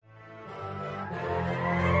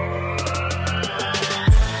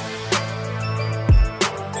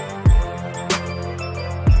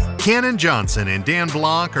Cannon Johnson and Dan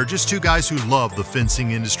Block are just two guys who love the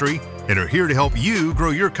fencing industry and are here to help you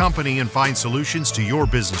grow your company and find solutions to your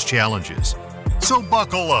business challenges. So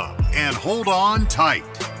buckle up and hold on tight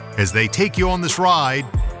as they take you on this ride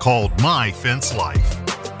called My Fence Life.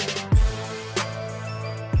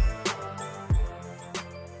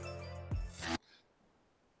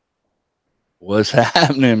 What's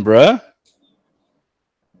happening, bruh?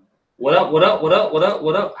 What up, what up, what up, what up,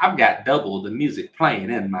 what up? I've got double the music playing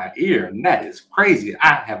in my ear, and that is crazy.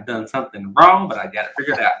 I have done something wrong, but I got it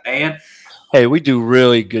figured out, Dan. Hey, we do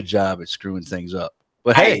really good job at screwing things up.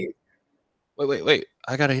 But hey, wait.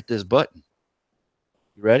 I got to hit this button.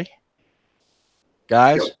 You ready?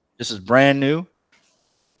 Guys, Go. This is brand new.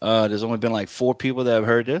 There's only been like 4 people that have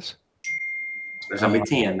heard this. There's going to be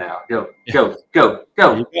 10 now. Go.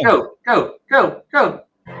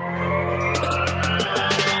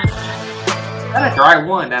 That's the right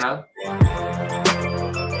one, Dano.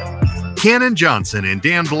 Cannon Johnson and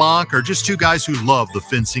Dan Block are just two guys who love the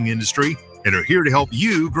fencing industry and are here to help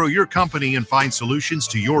you grow your company and find solutions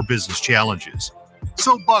to your business challenges.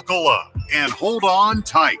 So buckle up and hold on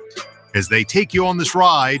tight as they take you on this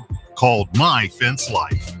ride called My Fence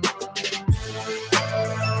Life.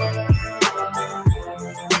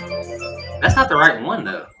 That's not the right one,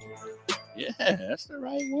 though. Yeah, that's the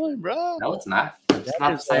right one, bro. No, it's not. It's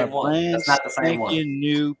not the same one. That's not the same one.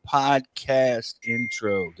 New podcast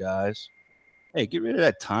intro, guys. Hey, get rid of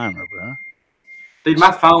that timer, bro. Dude,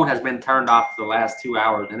 my phone has been turned off for the last 2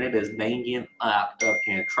 hours, and it is banging out of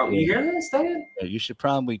control. You hear this, Dan? Yeah, you should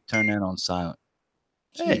probably turn that on silent.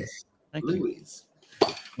 Hey, thank Louise.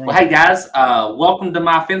 Well, hey, guys, welcome to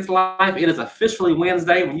My Fence Life. It is officially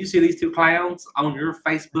Wednesday. When you see these two clowns on your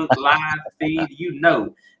Facebook live feed, you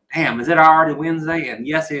know, damn, is it already Wednesday? And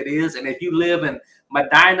yes, it is. And if you live in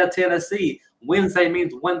Medina, Tennessee, Wednesday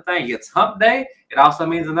means one thing. It's hump day. It also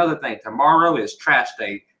means another thing. Tomorrow is trash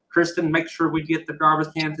day. Kristen, make sure we get the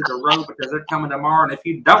garbage can to the road because they're coming tomorrow. And if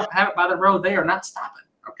you don't have it by the road, they are not stopping.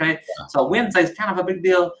 Okay? So Wednesday is kind of a big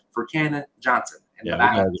deal for Cannon Johnson in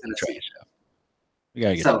Medina, Tennessee. We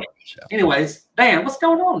gotta get so, anyways, Dan, what's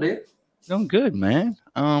going on, dude? Doing good, man.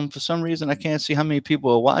 For some reason, I can't see how many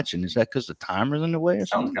people are watching. Is that because the timer's in the way or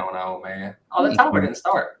something? Something's going on, man. Oh, the timer didn't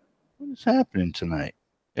start. What is happening tonight?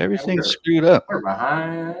 Everything's screwed up. We're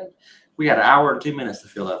behind. We got an hour and 2 minutes to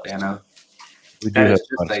fill up, Dano. That's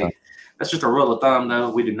just a rule of thumb, though.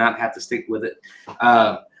 We do not have to stick with it.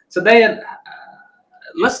 So, Dan,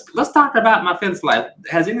 let's talk about my fence life.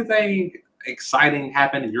 Has anything exciting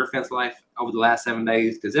happened in your fence life over the last 7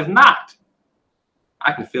 days? Because if not,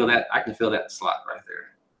 I can feel that. I can feel that slot right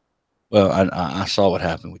there. Well, I saw what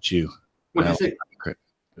happened with you. What did you see?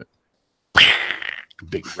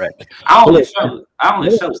 Big wreck. I only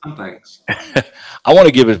show some things. I want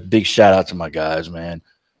to give a big shout out to my guys, man.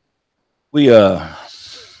 We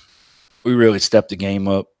really stepped the game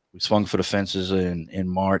up. We swung for the fences in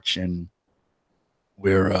March, and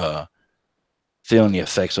we're feeling the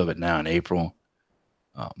effects of it now in April.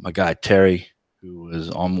 My guy Terry, who was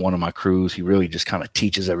on one of my crews, he really just kind of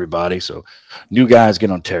teaches everybody. So new guys get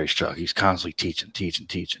on Terry's truck. He's constantly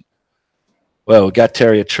teaching. Well, we got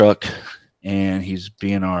Terry a truck, and he's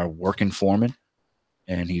being our working foreman,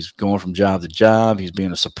 and he's going from job to job. He's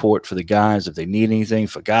being a support for the guys if they need anything,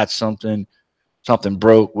 forgot something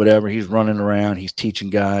broke, whatever. He's running around. He's teaching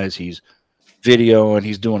guys. He's videoing.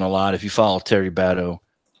 He's doing a lot. If you follow Terry Batto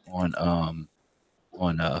on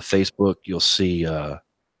Facebook, you'll see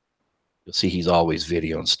he's always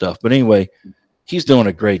videoing stuff. But anyway, he's doing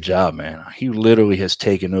a great job, man. He literally has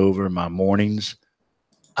taken over my mornings.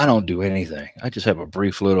 I don't do anything. I just have a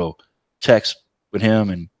brief little text with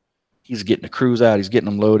him, and he's getting the crews out. He's getting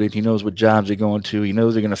them loaded. He knows what jobs they're going to. He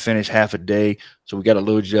knows they're going to finish half a day, so we got to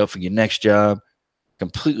load you up for your next job.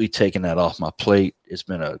 Completely taking that off my plate. It's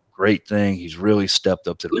been a great thing. He's really stepped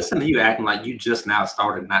up to the Listen to you acting like you just now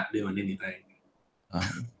started not doing anything.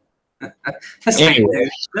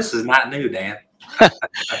 This is not new, Dan.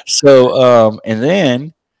 So, and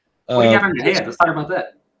then what do you got on your head? Let's talk about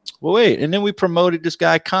that. Well, wait, and then we promoted this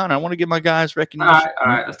guy Connor. I want to give my guys recognition. All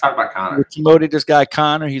right, let's talk about Connor. We promoted this guy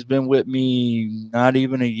Connor. He's been with me not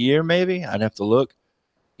even a year, maybe. I'd have to look.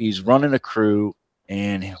 He's running a crew,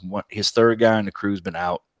 and his third guy in the crew's been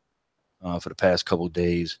out for the past couple of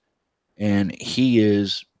days, and he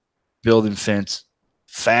is building fence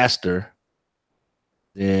faster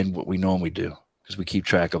than what we normally do because we keep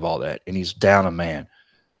track of all that, and he's down a man.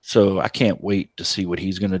 So I can't wait to see what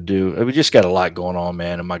he's going to do. We just got a lot going on,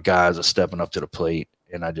 man, and my guys are stepping up to the plate,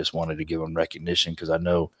 and I just wanted to give them recognition because I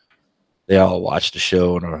know they all watch the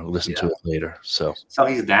show and or listen to it later. So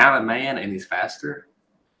he's down a man and he's faster?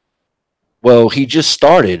 Well, he just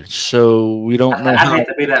started, so we don't know. I'd hate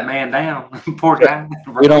to be that man down. Poor guy.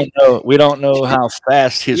 We don't know. We don't know how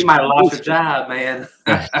fast his. You might have lost your job, man.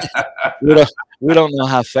 We don't know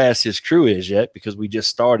how fast his crew is yet because we just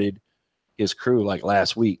started his crew like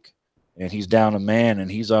last week, and he's down a man, and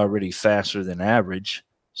he's already faster than average.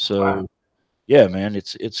 So, Wow. yeah, man,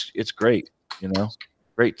 it's great. You know,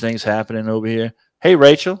 great things happening over here. Hey,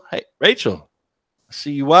 Rachel. Hey, Rachel. I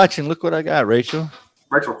see you watching. Look what I got, Rachel.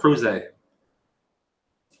 Rachel Cruze.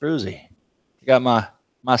 Cruzy. I got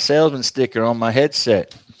my salesman sticker on my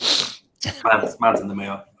headset. Mine's in the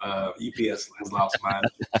mail. UPS has lost mine.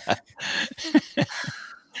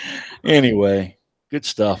 Anyway, good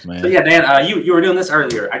stuff, man. So yeah, Dan, you were doing this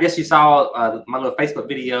earlier. I guess you saw my little Facebook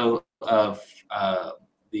video of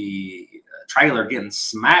the trailer getting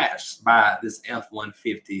smashed by this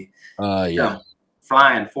F-150. Yeah.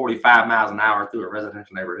 Flying 45 miles an hour through a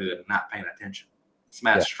residential neighborhood and not paying attention.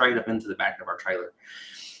 Smashed straight up into the back of our trailer.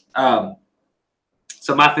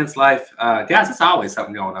 So my fence life, guys, it's always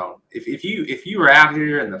something going on. If you were out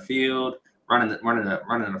here in the field running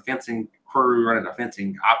a fencing crew, running a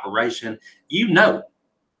fencing operation, you know,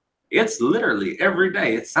 it's literally every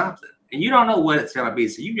day it's something, and you don't know what it's going to be.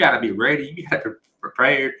 So you got to be ready. You got to be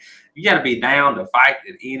prepared. You got to be down to fight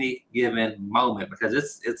at any given moment because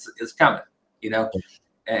it's coming. You know,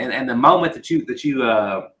 and the moment that you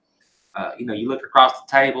look across the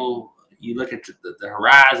table, you look at the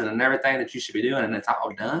horizon and everything that you should be doing, and it's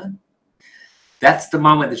all done. That's the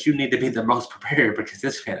moment that you need to be the most prepared because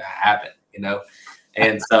it's going to happen, you know.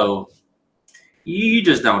 And so you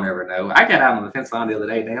just don't ever know. I got out on the fence line the other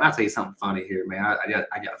day, Dan. I'll tell you something funny here, man. I got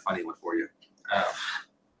a funny one for you.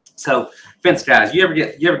 So fence guys, you ever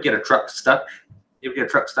get a truck stuck? You ever get a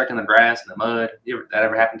truck stuck in the grass and the mud? That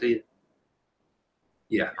ever happened to you?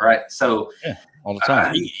 Yeah, right. So all the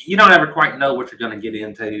time. You don't ever quite know what you're going to get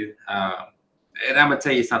into. And I'm going to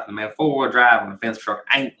tell you something, man. 4-wheel drive on a fence truck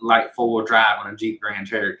ain't like 4-wheel drive on a Jeep Grand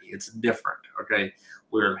Cherokee. It's different, okay?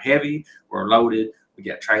 We're heavy. We're loaded. We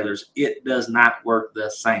got trailers. It does not work the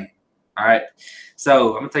same, all right?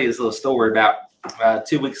 So I'm going to tell you this little story about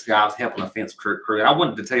 2 weeks ago. I was helping a fence crew. I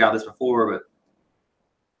wanted to tell y'all this before, but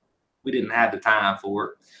we didn't have the time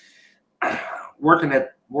for it. Working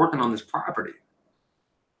on this property.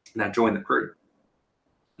 And I joined the crew.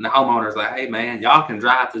 And the homeowner's like, hey, man, y'all can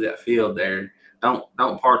drive through that field there. Don't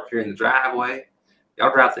park here in the driveway.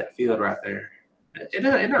 Y'all drive through that field right there. It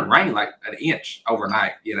doesn't rain like an inch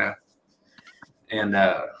overnight, you know. And,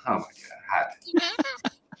 oh, my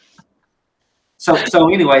God. So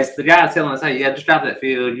anyways, the guy's telling us, hey, yeah, just drive that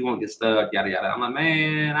field. You won't get stuck, yada, yada. I'm like,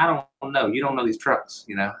 man, I don't know. You don't know these trucks,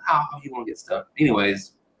 you know. How you won't get stuck?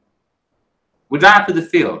 Anyways. We drive through the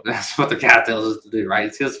field. That's what the guy tells us to do, right?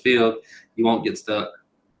 It's his field. You won't get stuck.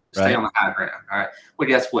 Stay on the high ground, all right? Well,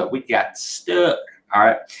 guess what? We got stuck, all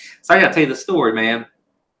right? So I got to tell you the story, man,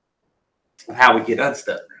 of how we get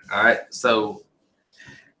unstuck, all right? So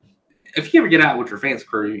if you ever get out with your fence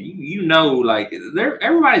crew, you know, like,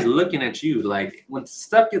 everybody's looking at you. Like, when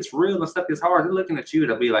stuff gets real and stuff gets hard, they're looking at you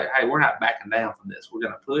to be like, hey, we're not backing down from this. We're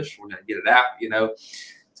going to push. We're going to get it out, you know?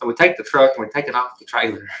 So we take the truck and we take it off the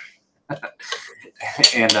trailer.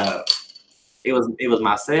 And it was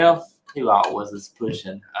myself. Who all was this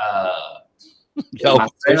pushing?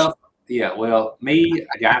 Myself. Yeah, well, me,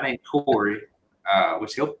 a guy named Corey,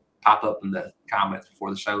 which he'll pop up in the comments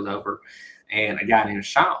before the show's over, and a guy named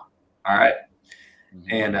Sean. All right.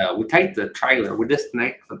 And we take the trailer, we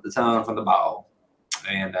disconnect the tongue from the ball,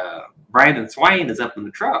 and Brandon Swain is up in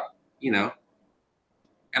the truck, you know.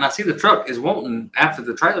 And I see the truck is wanting, after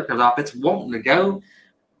the trailer comes off, it's wanting to go.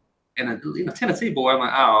 And a Tennessee boy, I'm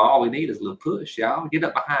like, oh, all we need is a little push, y'all. Get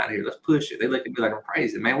up behind here. Let's push it. They look at me like I'm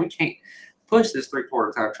crazy. Man, we can't push this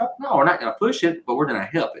 3/4 ton truck. No, we're not going to push it, but we're going to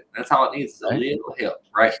help it. That's all it needs is a little help,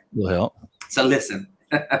 right? A little help. So listen,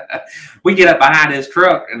 we get up behind this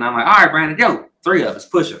truck, and I'm like, all right, Brandon, go. 3 of us,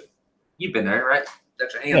 push it. You've been there, right?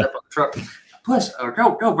 Got your hands up on the truck. Push, or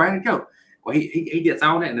go, Brandon, go. Well, he gets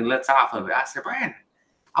on it and then lets off of it. I said, Brandon,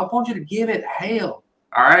 I want you to give it hell,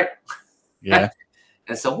 all right? Yeah.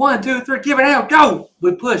 And so 1, 2, 3, give it hell, go.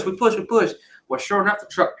 We push. Well, sure enough, the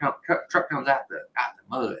truck comes out the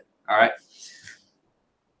mud, all right?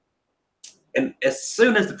 And as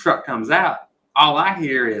soon as the truck comes out, all I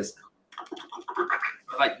hear is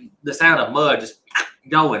like the sound of mud just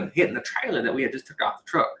going, hitting the trailer that we had just took off the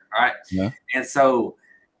truck. All right. Yeah. And so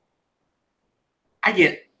I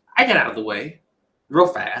get out of the way real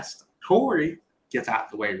fast. Corey gets out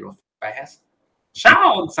of the way real fast.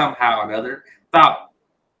 Sean somehow or another thought,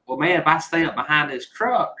 well, man, if I stay up behind this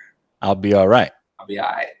truck, I'll be all right. I'll be all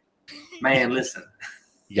right. Man, listen.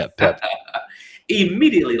 You got pep.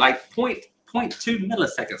 Immediately, like 0.2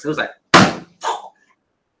 milliseconds. It was like,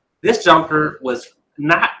 this junker was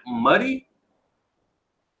not muddy,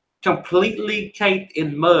 completely caked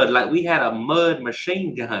in mud. Like we had a mud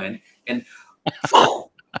machine gun, and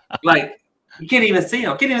like you can't even see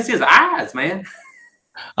him. Can't even see his eyes, man.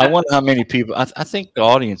 I wonder how many people. I think the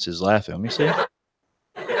audience is laughing. Let me see.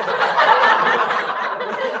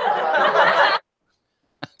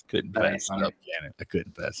 Couldn't pass it up, Janet. I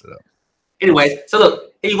couldn't pass it up. Anyways, so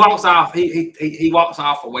look, he walks off. He walks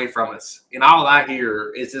off away from us, and all I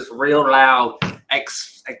hear is this real loud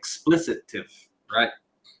explicitive, right?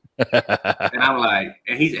 And I'm like,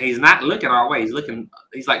 and he's not looking our way.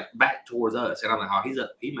 He's like back towards us, and I'm like, oh,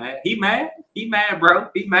 he mad, bro,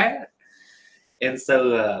 he mad. And so,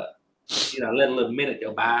 let a little minute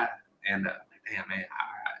go by, and damn man,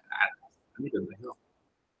 I need to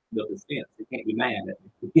build this fence. He can't be mad at me.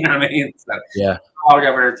 You know what I mean? So yeah, I walk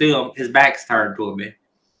over there to him. His back's turned toward me,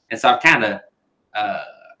 and so I kind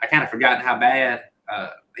of forgotten how bad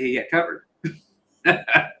he got covered.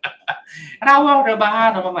 And I walked up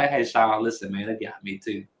behind him. I'm like, "Hey, Sean, listen, man, it got me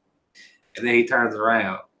too." And then he turns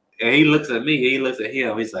around and he looks at me. He looks at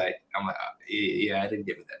him. He's like, "I'm like, yeah, I didn't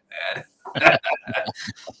get it that bad."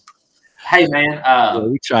 Hey,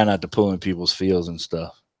 man. We try not to pull in people's feels and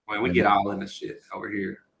stuff. When we get all in this shit over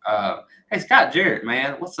here. Hey, Scott Jarrett,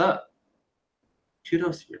 man, what's up?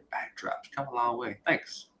 Kudos to your backdrops. Come a long way.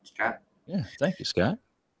 Thanks, Scott. Yeah, thank you, Scott.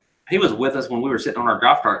 He was with us when we were sitting on our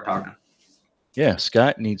golf cart talking. Yeah,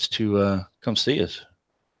 Scott needs to come see us.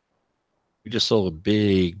 We just sold a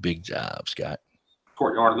big job, Scott.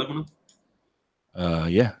 Courtyard aluminum?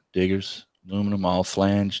 Yeah, diggers, aluminum, all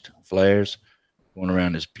flanged, flares, going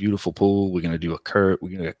around this beautiful pool. We're going to do we're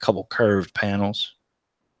going to do a couple curved panels.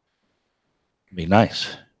 It'll be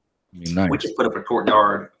nice. We just put up a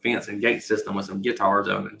courtyard fence and gate system with some guitars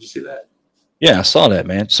on it. Did you see that? Yeah, I saw that,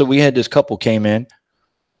 man. So we had this couple came in,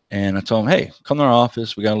 and I told them, hey, come to our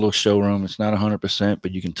office. We got a little showroom. It's not 100%,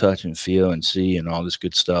 but you can touch and feel and see and all this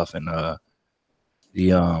good stuff. And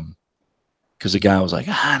because the guy was like,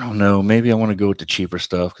 I don't know, maybe I want to go with the cheaper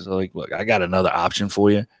stuff. Because I'm like, look, I got another option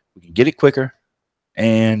for you. We can get it quicker,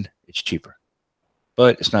 and it's cheaper,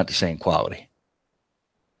 but it's not the same quality.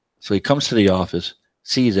 So he comes to the office,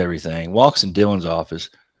 sees everything, walks in Dylan's office.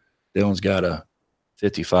 Dylan's got a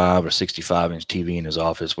 55 or 65-inch TV in his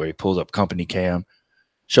office where he pulls up company cam,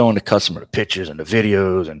 showing the customer the pictures and the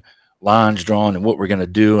videos and lines drawn and what we're going to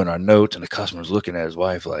do and our notes. And the customer's looking at his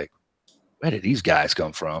wife like, where did these guys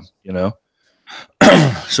come from?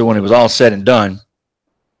 So when it was all said and done,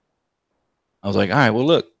 I was like, all right, well,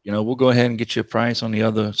 look, we'll go ahead and get you a price on the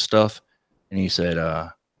other stuff. And he said,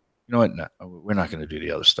 you know what? No, we're not going to do the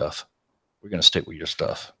other stuff. We're going to stick with your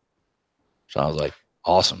stuff. So I was like,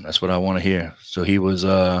 awesome. That's what I want to hear. So he was,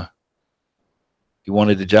 he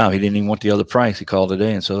wanted the job. He didn't even want the other price. He called it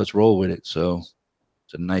in. So let's roll with it. So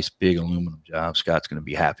it's a nice big aluminum job. Scott's going to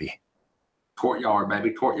be happy. Courtyard, baby.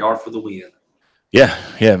 Courtyard for the win. Yeah,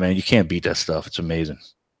 man. You can't beat that stuff. It's amazing.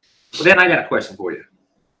 Well, then I got a question for you.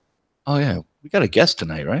 Oh, yeah. We got a guest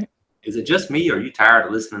tonight, right? Is it just me or are you tired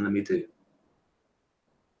of listening to me too?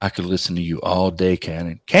 I could listen to you all day,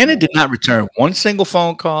 Cannon. Cannon did not return one single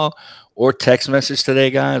phone call or text message today,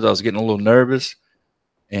 guys. I was getting a little nervous,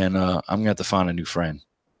 and I'm going to have to find a new friend.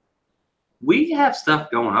 We have stuff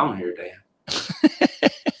going on here, Dan.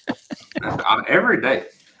 Every day.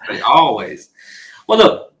 Like always. Well,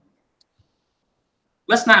 look.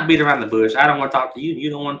 Let's not beat around the bush. I don't want to talk to you. You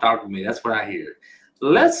don't want to talk to me. That's what I hear.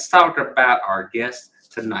 Let's talk about our guest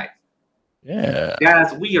tonight. Yeah.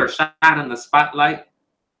 Guys, we are shining the spotlight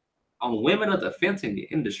on women of the fencing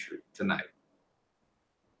industry tonight.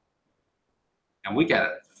 And we got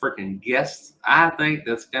a freaking guest, I think,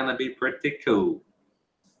 that's going to be pretty cool.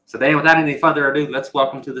 So then, without any further ado, let's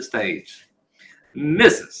welcome to the stage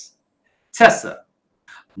Mrs. Tessa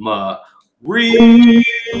Marie.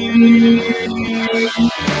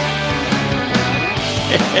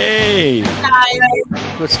 Hey.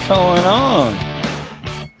 Hi. What's going on?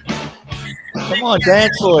 Come on,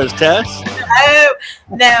 dance for us, Tess. Oh,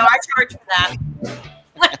 no, I charge for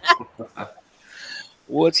that.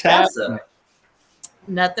 What's happening?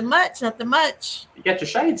 Nothing much. You got your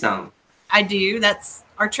shades on. I do. That's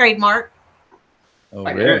our trademark. Oh,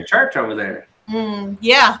 Like really? Eric Church over there.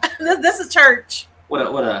 Yeah, this is church. What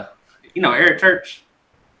a Eric Church.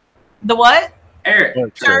 The what?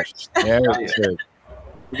 Eric Church. Eric Church.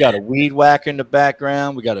 We got a weed whacker in the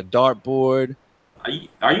background. We got a dartboard. Are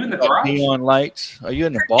you in the garage? Neon lights. Are you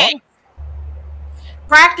in the bar?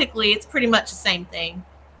 Practically, it's pretty much the same thing.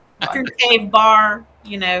 Crew cave bar,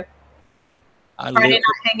 Friday night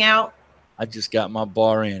hangout. I just got my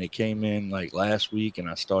bar in. It came in like last week, and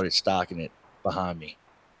I started stocking it behind me.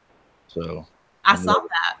 So I saw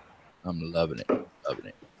that. I'm loving it. Loving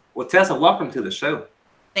it. Well, Tessa, welcome to the show.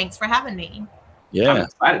 Thanks for having me. I'm Yeah.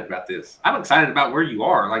 excited about this. I'm excited about where you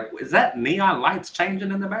are. Like, is that neon lights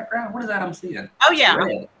changing in the background? What is that I'm seeing? Oh yeah,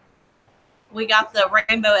 Red. we got the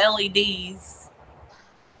rainbow LEDs.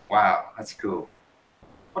 Wow, that's cool.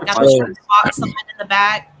 What a Got fun the show. shrimp box sign in the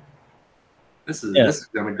back. This is Yeah. this is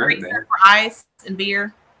gonna be great, Freezer man. for ice and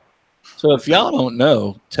beer. So if y'all don't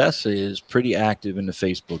know, Tessa is pretty active in the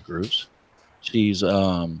Facebook groups. She's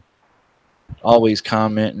always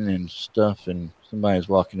commenting and stuff, and somebody's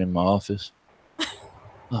walking in my office.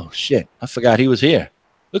 Oh shit, I forgot he was here.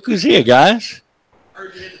 Look who's here, guys.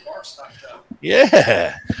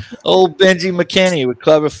 Yeah. Old Benji McKinney with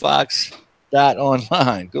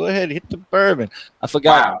CleverFox.online. Go ahead, hit the bourbon. I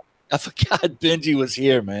forgot Benji was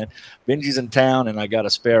here, man. Benji's in town, and I got a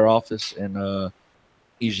spare office, and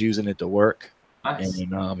he's using it to work. Nice.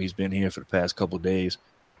 And he's been here for the past couple of days.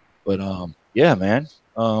 But yeah, man.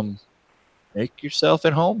 Make yourself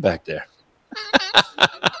at home back there.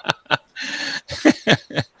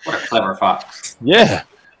 What a clever fox. Yeah.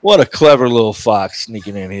 What a clever little fox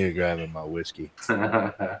sneaking in here grabbing my whiskey.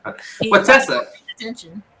 Well, He's Tessa,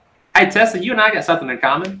 attention. hey Tessa, you and I got something in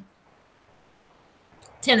common.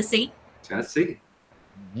 Tennessee. Tennessee.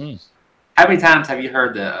 Mhm. How many times have you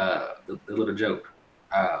heard the little joke?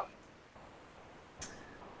 Because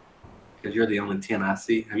you're the only 10 I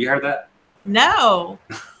see. Have you heard that? No.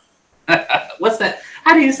 What's that?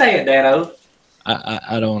 How do you say it, Dano?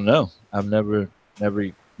 I don't know. I've never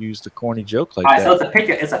used a corny joke like All right, that. so it's a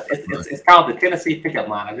pickup. It's called the Tennessee pickup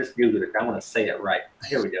line. I just googled it. I want to say it right.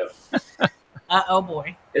 Here we go. Oh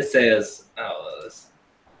boy. It says,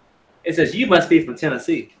 you must be from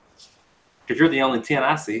Tennessee, because you're the only 10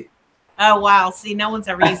 I see. Oh wow. See, no one's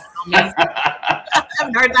ever used it on me. I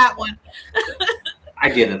haven't heard that one I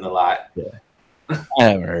get it a lot. I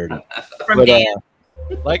haven't heard it. from But Dan.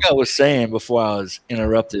 like I was saying before I was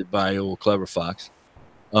interrupted by old Clever Fox,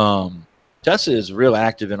 Tessa is real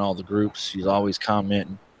active in all the groups. She's always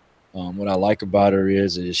commenting. What I like about her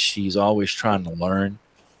is she's always trying to learn.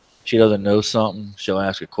 She doesn't know something, she'll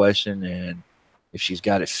ask a question, and if she's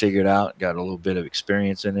got it figured out, got a little bit of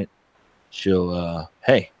experience in it, she'll,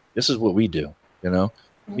 hey, this is what we do, Let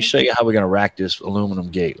me show you how we're going to rack this aluminum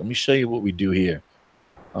gate. Let me show you what we do here.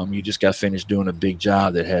 You just got finished doing a big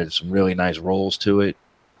job that had some really nice rolls to it,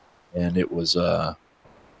 and it was a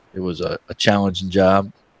challenging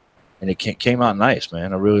job, and it came out nice,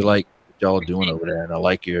 man. I really like what y'all are doing over there, and I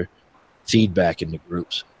like your feedback in the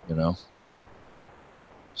groups,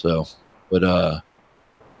 So, but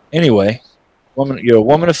anyway, you're a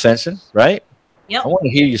woman of fencing, right? Yep. I want to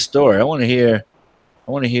hear your story. I want to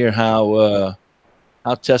hear how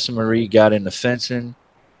Tessa Marie got into fencing,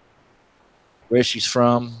 where she's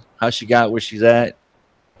from, how she got where she's at.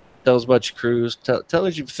 Tell us about your cruise. Tell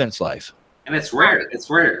us your fence life. And it's rare. It's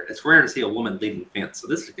rare to see a woman leading fence. So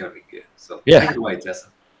this is going to be good. So Yeah. take it away, Tessa.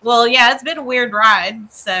 Well, yeah, it's been a weird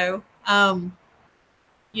ride. So, I've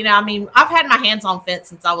had my hands on fence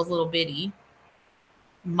since I was little bitty.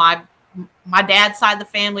 My dad's side of the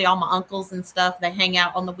family, all my uncles and stuff, they hang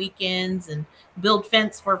out on the weekends and build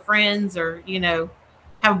fence for friends, or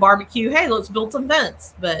have a barbecue. Hey, let's build some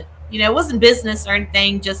fence. But it wasn't business or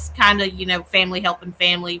anything, just kind of family helping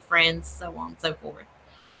family, friends, so on and so forth.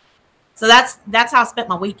 So that's how I spent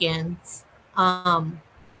my weekends.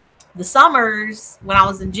 The summers when I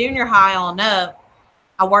was in junior high on up,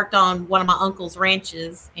 I worked on one of my uncle's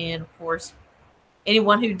ranches, and of course,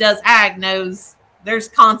 anyone who does ag knows there's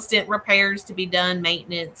constant repairs to be done,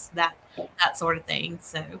 maintenance, that sort of thing.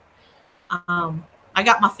 So I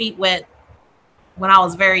got my feet wet when I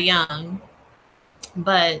was very young,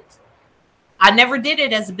 but I never did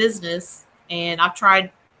it as a business, and I've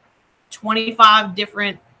tried 25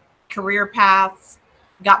 different career paths.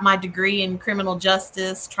 Got my degree in criminal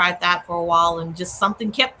justice, tried that for a while, and just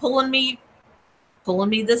something kept pulling me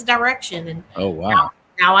this direction. And Oh, wow.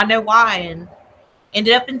 now I know why, and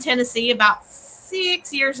ended up in Tennessee about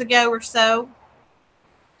 6 years ago or so.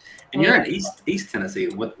 And you're in East Tennessee.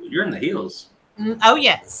 You're in the hills. Oh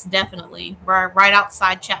yes, definitely. Right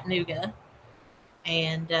outside Chattanooga.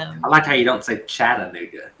 And I like how you don't say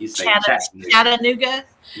Chattanooga. You say Chattanooga. Chattanooga.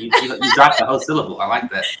 You drop the whole syllable. I like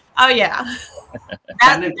that. Oh yeah.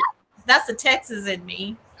 Chattanooga. That's the Texas in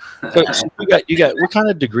me. So you got what kind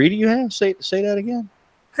of degree do you have? Say that again.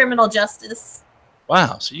 Criminal justice.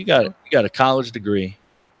 Wow. So you got a college degree,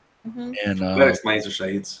 Mm-hmm. and That explains the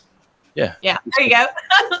shades. Yeah, there you go.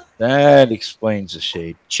 that explains the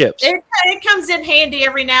shade. Chips. It comes in handy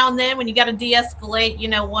every now and then when you got to de-escalate,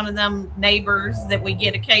 one of them neighbors that we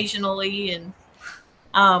get occasionally, and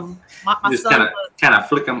My Just son kind of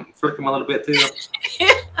flick them a little bit too.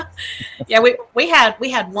 yeah, we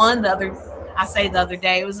had one the other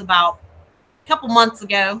day. It was about a couple months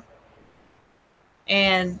ago,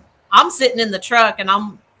 and I'm sitting in the truck and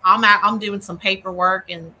I'm doing some paperwork,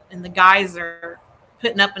 and the guys are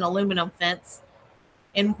putting up an aluminum fence.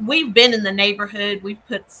 And we've been in the neighborhood. We've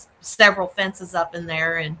put several fences up in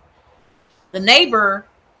there, and the neighbor,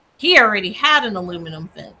 he already had an aluminum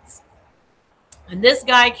fence. And this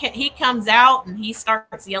guy, he comes out and he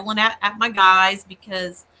starts yelling at my guys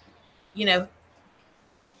because, you know,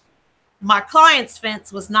 my client's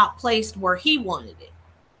fence was not placed where he wanted it.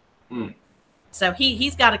 Mm. So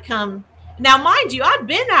he's got to come. Now, mind you, I'd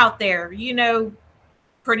been out there, you know,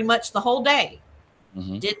 pretty much the whole day.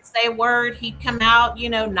 Mm-hmm. Didn't say a word. He'd come out, you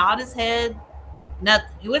know, nod his head. Nothing.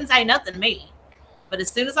 He wouldn't say nothing to me. But as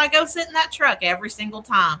soon as I go sit in that truck, every single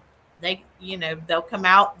time, they'll come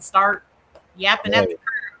out and start yapping at the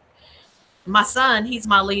crew. My son, he's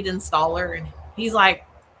my lead installer, and he's like,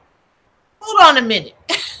 "Hold on a minute,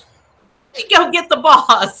 go get the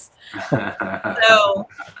boss." So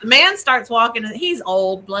the man starts walking. He's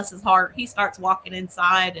old, bless his heart. He starts walking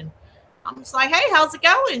inside, and I'm just like, "Hey, how's it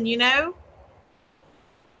going?" You know.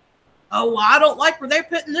 "Oh, well, I don't like where they're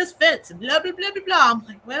putting this fence," and blah blah blah blah blah. I'm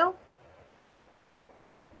like, "Well,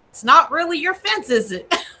 it's not really your fence, is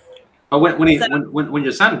it?" But when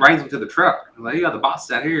your son brings him to the truck, like, "You got the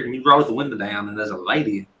boss out here," and you roll the window down, and there's a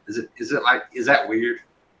lady. Is that weird?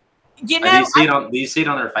 You know, do you see it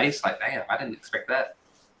on their face? Like, damn, I didn't expect that.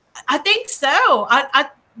 I think so. I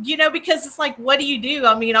you know, because it's like, what do you do?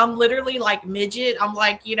 I mean, I'm literally like midget. I'm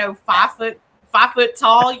like, you know, 5 foot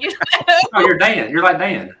tall. You know? Oh, you're Dan. You're like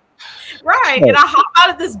Dan. Right. And I hop out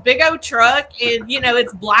of this big old truck, and, you know,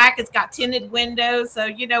 it's black. It's got tinted windows. So,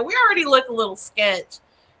 you know, we already look a little sketch.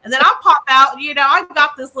 And then I pop out, you know, I've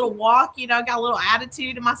got this little walk, you know, I got a little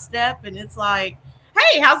attitude in my step, and it's like,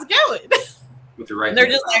 "Hey, how's it going?" With your right. And they're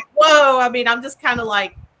just like, "Whoa." I mean, I'm just kind of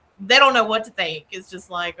like, they don't know what to think. It's just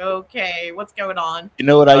like, okay, what's going on? You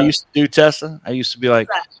know what I used to do, Tessa? I used to be like,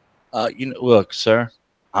 you know, "Look, sir,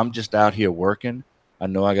 I'm just out here working. I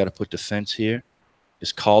know I got to put the fence here.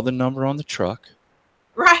 Just call the number on the truck.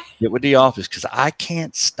 Right. Get with the office, because I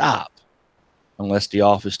can't stop unless the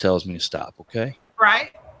office tells me to stop, okay?"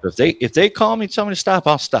 Right. So if they call me and tell me to stop,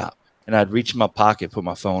 I'll stop. And I'd reach in my pocket, put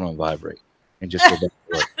my phone on vibrate, and just go back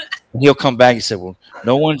to work. And he'll come back and say, "Well,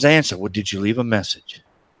 no one's answered. Well, did you leave a message?"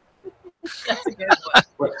 That's a good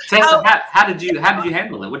one. Tessa, how did you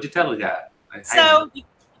handle it? What'd you tell the guy? Like, So,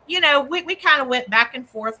 you know, we kind of went back and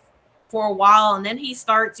forth for a while, and then he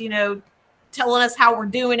starts, you know, telling us how we're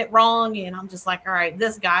doing it wrong, and I'm just like, all right,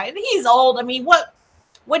 this guy, and he's old. I mean, what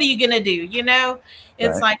are you gonna do? You know,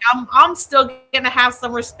 it's Right. like I'm still gonna have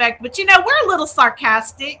some respect, but, you know, we're a little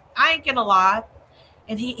sarcastic. I ain't gonna lie.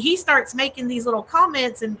 And he starts making these little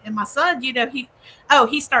comments, and my son, you know, he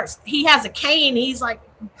has a cane. He's like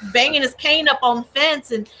banging his cane up on the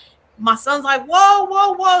fence, and my son's like, "Whoa,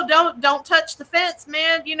 whoa, whoa, don't touch the fence,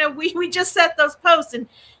 man. You know, we just set those posts." And,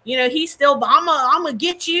 you know, he's still, "I'm gonna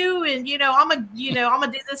get you, and, you know, I'm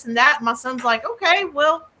gonna do this and that." And my son's like, "Okay,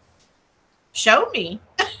 well, show me."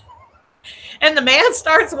 And the man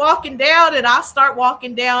starts walking down, and I start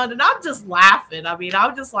walking down, and I'm just laughing. I mean,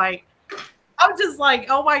 I'm just like,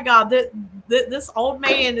 "Oh my God, this old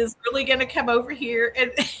man is really gonna come over here."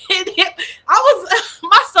 And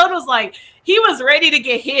my son was like, he was ready to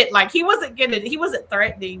get hit. Like, he wasn't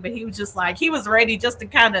threatening, but he was just like, he was ready just to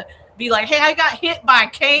kind of be like, "Hey, I got hit by a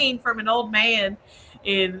cane from an old man."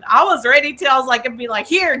 And I was ready to, I was like, I'd be like,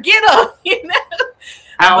 "Here, get him." You know?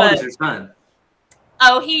 How old is your son?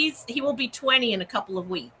 Oh, he will be 20 in a couple of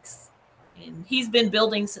weeks. And he's been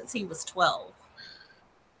building since he was 12.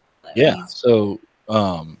 But Yeah. So,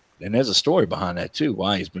 and there's a story behind that too.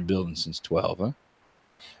 Why he's been building since 12, huh?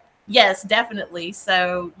 Yes, definitely.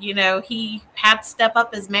 So, you know, he had to step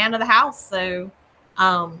up as man of the house. So,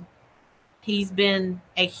 he's been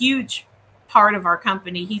a huge part of our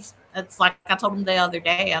company. It's like I told him the other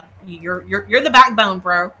day, you're the backbone,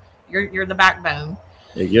 bro. You're the backbone.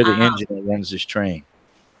 Yeah, you're the engine that runs this train.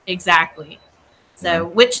 Exactly. So,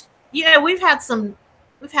 which, you know, we've had some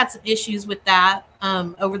issues with that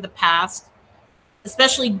over the past,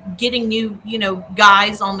 especially getting new, you know,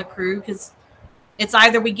 guys on the crew, because it's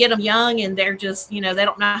either we get them young and they're just, you know, they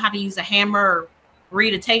don't know how to use a hammer or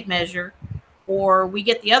read a tape measure, or we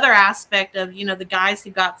get the other aspect of, you know, the guys who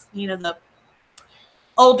got, you know, the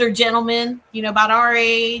older gentlemen, you know, about our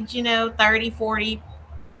age, you know, 30, 40,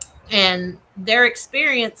 and their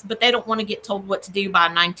experience, but they don't want to get told what to do by a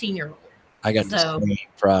 19-year-old. I got the same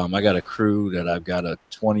problem. I got a crew that I've got a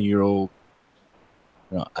 20-year-old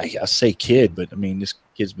I say kid, but I mean, this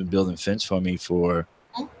kid's been building fence for me for,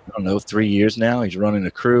 I don't know, 3 years now. He's running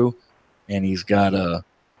a crew, and he's got a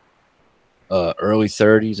early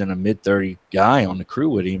 30s and a mid 30 guy on the crew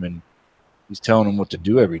with him, and he's telling him what to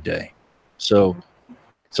do every day. So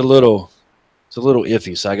it's a little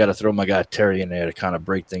iffy. So I got to throw my guy Terry in there to kind of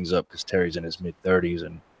break things up, because Terry's in his mid 30s,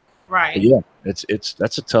 and Right. yeah,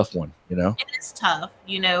 that's a tough one, you know. It is tough.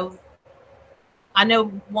 I know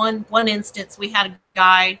one instance we had a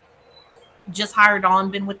guy just hired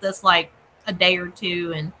on, been with us like a day or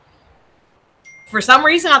two, and for some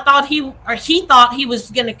reason he thought he was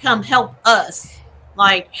gonna come help us,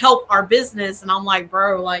 like help our business. And I'm like,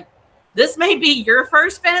 bro, like this may be your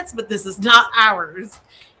first fence, but this is not ours.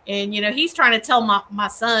 And he's trying to tell my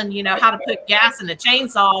son, how to put gas in a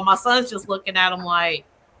chainsaw. My son's just looking at him like,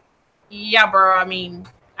 yeah, bro. I mean,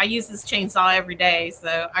 I use this chainsaw every day,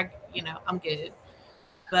 so I'm good.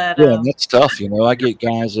 But Yeah, and that's tough. I get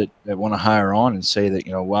guys that want to hire on and say that,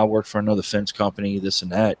 well, I work for another fence company, this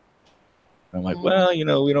and that. And I'm like, well,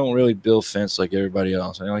 we don't really build fence like everybody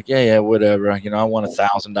else. And they're like, yeah, whatever. I want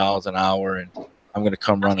 $1,000 an hour, and I'm going to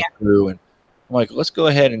come run a crew. And I'm like, let's go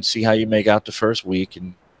ahead and see how you make out the first week,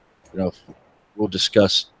 and we'll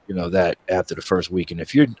discuss that after the first week. And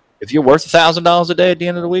if you're worth $1,000 a day at the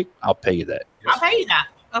end of the week, I'll pay you that. I'll pay you that.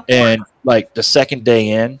 And like the second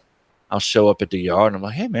day in, I'll show up at the yard and I'm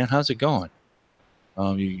like, hey man, how's it going?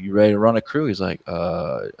 You ready to run a crew? He's like,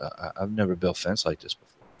 I've never built fence like this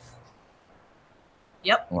before.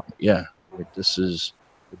 Yep. Like, yeah, we're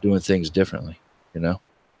doing things differently,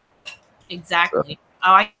 Exactly. So.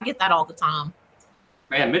 Oh, I get that all the time.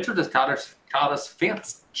 Man, Mitchell just called us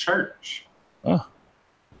Fence Church. Oh,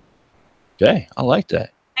 okay, I like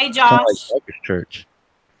that. Hey, Josh. Like church.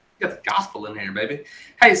 You got the gospel in here, baby.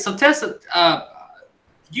 Hey, so Tessa,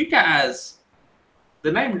 you guys,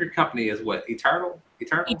 the name of your company is what? Eternity.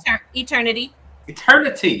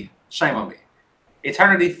 Eternity. Shame on me.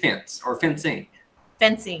 Eternity Fence or Fencing.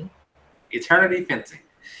 Eternity Fencing.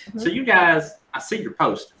 Mm-hmm. So you guys, I see your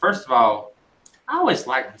post. First of all, I always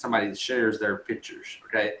like when somebody shares their pictures,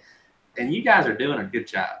 okay? And you guys are doing a good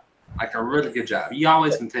job, like a really good job. You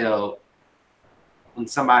always can tell when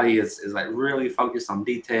somebody is like really focused on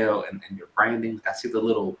detail and your branding. I see the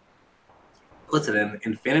little, what's it, an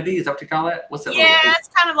infinity? Is that what you call it? What's that? Yeah, it's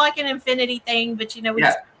kind of like an infinity thing, but we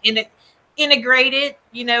just integrate it,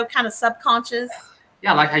 kind of subconscious.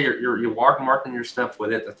 Yeah, I like how you're watermarking your stuff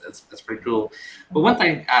with it. That's pretty cool. But one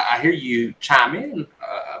thing I hear you chime in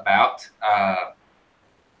about,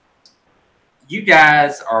 you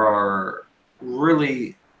guys are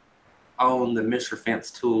really on the Mr. Fence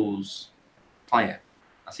Tools plan.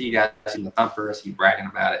 I see you guys in the thumper. I see you bragging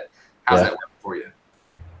about it. How's that working for you?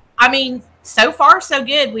 I mean, so far so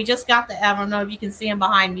good. We just got I don't know if you can see them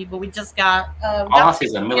behind me, but we just got. All I see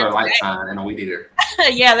is a Miller Lite sign and a weed eater.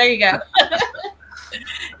 Yeah, there you go.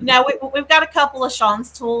 Now we've got a couple of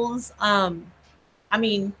Sean's tools. I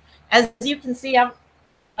mean, as you can see, I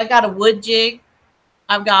got a wood jig.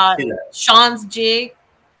 I've got Sean's jig.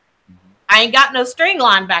 I ain't got no string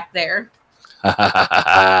line back there.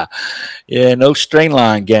 Yeah, no string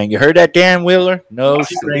line, gang. You heard that, Dan Wheeler? No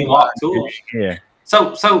string line. Yeah.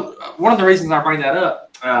 So one of the reasons I bring that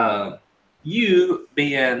up, you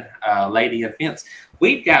being a lady in fence,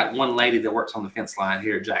 we've got one lady that works on the fence line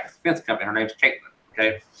here at Jack's Fence Company. Her name's Caitlin.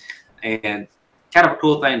 Okay, and kind of a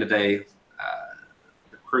cool thing today.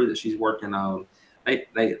 The crew that she's working on, they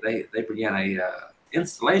began a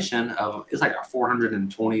installation of, it's like a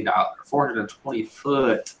 $420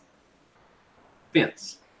 foot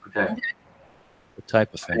fence. Okay. What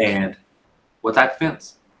type of fence? And what type of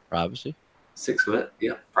fence? Privacy. 6 foot.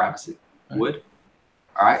 Yeah, privacy. Right. Wood.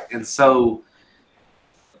 All right. And so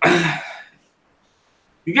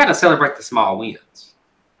you got to celebrate the small wins.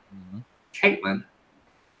 Mm-hmm. Caitlin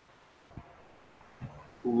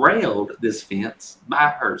railed this fence by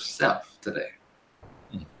herself today.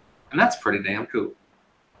 Mm. And that's pretty damn cool.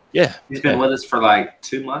 Yeah. She's been with us for like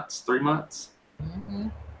 2 months, 3 months. Mm-hmm.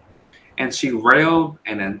 And she railed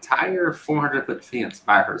an entire 400-foot fence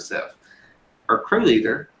by herself. Her crew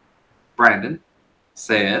leader, Brandon,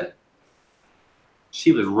 said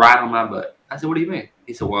she was right on my butt. I said, what do you mean?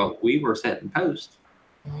 He said, well, we were setting post,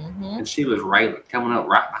 and she was railing, coming up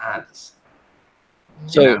right behind us.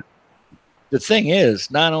 So the thing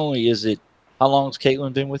is, not only is it, how long has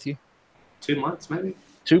Caitlin been with you? 2 months, maybe.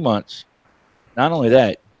 2 months. Not only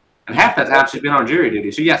that. And half that time she's been on jury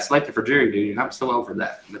duty. She got selected for jury duty, and I'm still over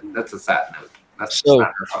that. That's a side note. That's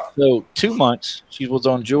not her fault. So 2 months, she was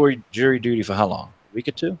on jury duty for how long? A week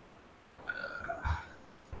or two?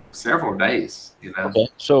 Several days, Okay,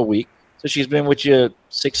 so a week. So she's been with you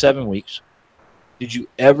 6-7 weeks. did you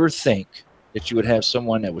ever think that you would have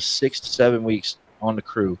someone that was 6 to 7 weeks on the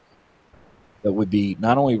crew that would be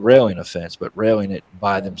not only railing a fence, but railing it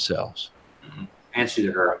by themselves? And she's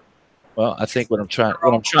a girl. Well, I think what I'm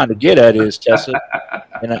trying to get at is, Tessa,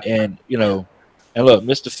 and you know, and look,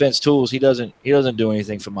 Mr. Fence Tools, he doesn't do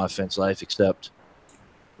anything for my fence life except,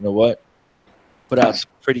 you know what, put out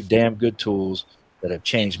some pretty damn good tools that have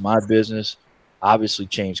changed my business, obviously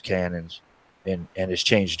changed Cannon's, and has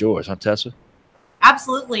changed yours, huh, Tessa?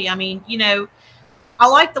 Absolutely. I mean, you know, I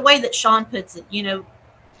like the way that Sean puts it. You know,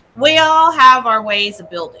 we all have our ways of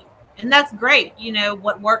building, and that's great. You know,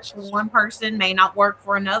 what works for one person may not work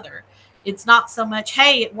for another. It's not so much,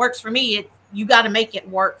 hey, it works for me. You got to make it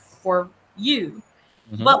work for you.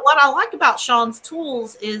 Mhm. But what I like about Sean's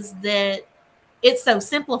tools is that it's so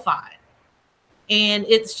simplified. And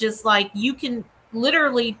it's just like you can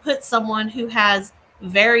literally put someone who has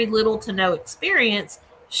very little to no experience,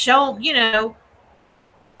 show, you know,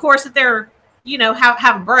 of course, that they're, you know,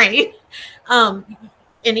 have a brain, and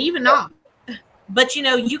even not. But, you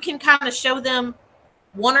know, you can kind of show them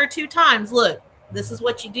 1 or 2 times, look, this is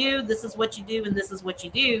what you do, this is what you do, and this is what you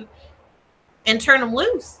do, and turn them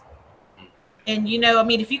loose. And, you know, I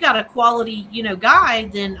mean, if you got a quality, you know, guy,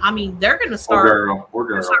 then, I mean, they're going to start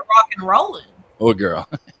rocking and rolling. Oh, girl.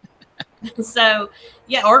 So,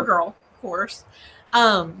 yeah, or girl, of course.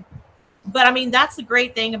 But, I mean, that's the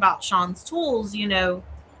great thing about Sean's tools, you know,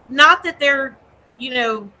 not that they're, you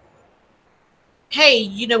know, hey,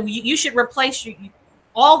 you know, you should replace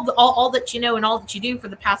all that you know and all that you do for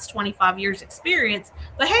the past 25 years experience.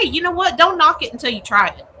 But, hey, you know what? Don't knock it until you try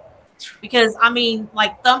it. Because, I mean,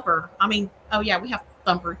 like Thumper, I mean, oh, yeah, we have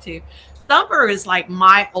Thumper, too. Thumper is like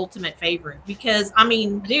my ultimate favorite because, I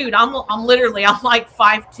mean, dude, I'm like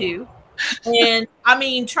 5'2". And, I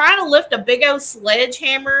mean, trying to lift a big old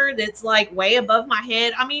sledgehammer that's like way above my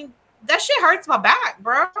head, I mean, that shit hurts my back,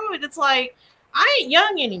 bro. And it's like, I ain't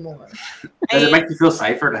young anymore. Does it make you feel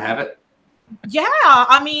safer to have it? Yeah,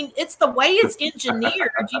 I mean, it's the way it's engineered.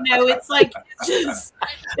 You know, it's like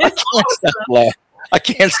it's awesome. I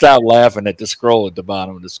can't stop laughing at the scroll at the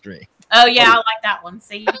bottom of the screen. Oh yeah, I like that one.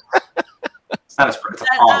 See, it's not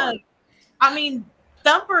a I mean,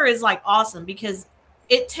 Thumper is like awesome because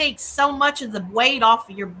it takes so much of the weight off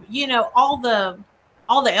of your, you know, all the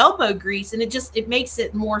elbow grease, and it makes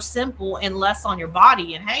it more simple and less on your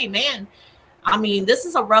body. And hey, man, I mean, this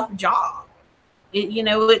is a rough job. You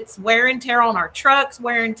know, it's wear and tear on our trucks,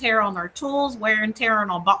 wear and tear on our tools, wear and tear on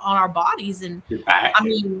our bodies. And I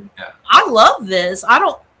mean, I love this. I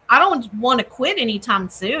don't want to quit anytime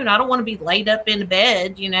soon. I don't want to be laid up in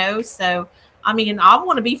bed, you know. So, I mean, I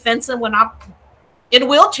want to be fencing when I'm in a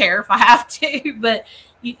wheelchair if I have to. But,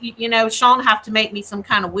 you know, Sean have to make me some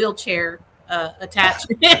kind of wheelchair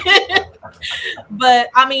attachment. But,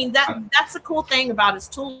 I mean, that's the cool thing about his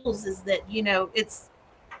tools is that, you know,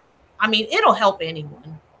 it'll help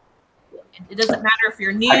anyone. It doesn't matter if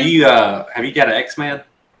you're new. Have you got an X-Man?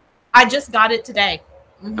 I just got it today.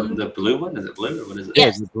 Mm-hmm. The blue one? Is it blue or what is it?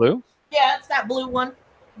 Yes. Is it blue? Yeah, it's that blue one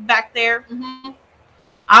back there. Mm-hmm.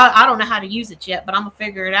 I don't know how to use it yet, but I'm gonna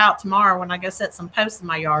figure it out tomorrow when I go set some posts in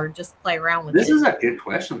my yard. Just play around with it. This is a good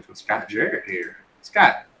question from Scott Jarrett here.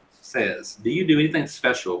 Scott says, "Do you do anything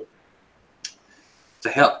special to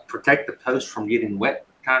help protect the posts from getting wet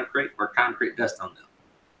concrete or concrete dust on them?"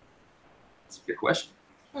 That's a good question.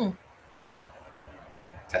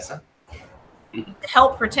 Tessa?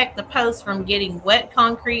 Help protect the posts from getting wet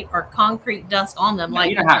concrete or concrete dust on them. Like,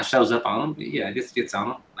 you know how it shows up on them? Yeah, it just gets on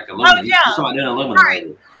them. Like aluminum. Oh, yeah. Doing aluminum.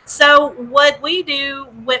 Right. So what we do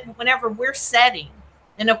whenever we're setting,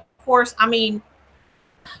 and of course, I mean,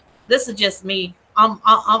 this is just me.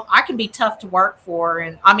 I can be tough to work for,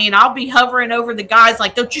 and I mean, I'll be hovering over the guys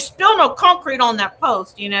like, "Don't you spill no concrete on that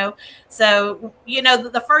post," you know. So, you know,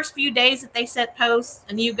 the first few days that they set posts,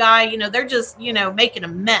 a new guy, you know, they're just, you know, making a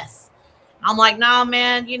mess. I'm like, "Nah,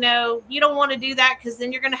 man, you know, you don't want to do that because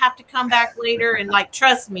then you're gonna have to come back later." And like,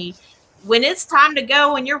 trust me, when it's time to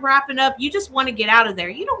go and you're wrapping up, you just want to get out of there.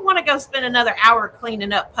 You don't want to go spend another hour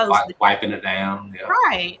cleaning up posts, wiping it down. Yeah.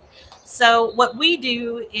 Right. So what we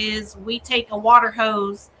do is we take a water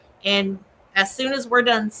hose, and as soon as we're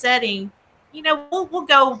done setting, you know, we'll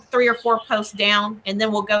go 3 or 4 posts down, and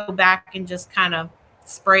then we'll go back and just kind of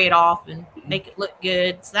spray it off and make it look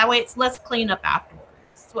good. So that way it's less cleanup afterwards.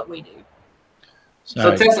 That's what we do.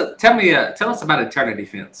 So Tessa, tell us about Eternity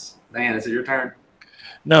Fence. Dan, is it your turn?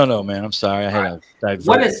 No, man. I'm sorry. I had a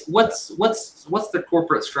divert. What's the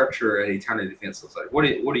corporate structure at Eternity Fence looks like? What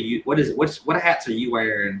hats are you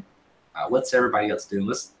wearing? What's everybody else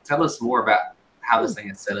doing? Tell us more about how this thing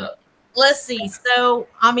is set up. Let's see. So,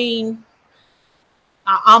 I mean,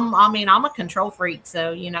 I'm a control freak,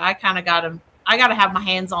 so I kind of gotta have my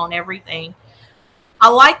hands on everything. I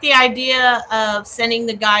like the idea of sending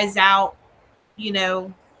the guys out, you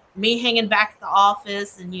know, me hanging back at the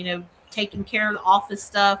office and taking care of the office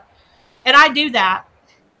stuff, and I do that.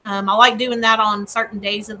 I like doing that on certain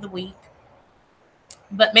days of the week,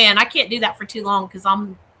 but man, I can't do that for too long because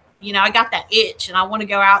I got that itch and I want to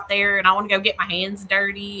go out there and I want to go get my hands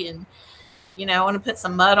dirty and I want to put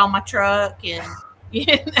some mud on my truck and you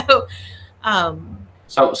know.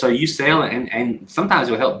 So you sell and sometimes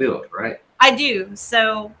you'll help build, right? I do.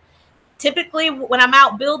 So typically when I'm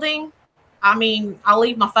out building, I'll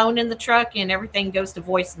leave my phone in the truck and everything goes to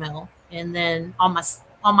voicemail. And then on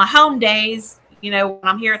my home days, when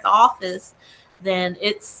I'm here at the office, then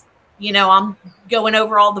it's I'm going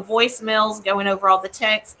over all the voicemails, going over all the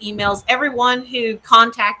texts, emails, everyone who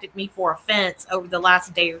contacted me for a fence over the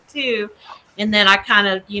last day or two. And then I kind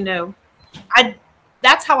of,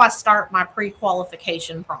 that's how I start my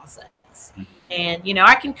pre-qualification process. And,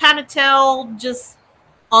 I can kind of tell just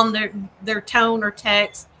on their tone or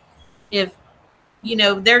text if,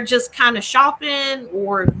 they're just kind of shopping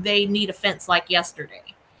or they need a fence like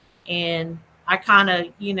yesterday. And I kind of,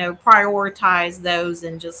 prioritize those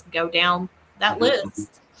and just go down that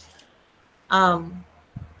list. So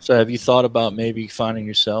have you thought about maybe finding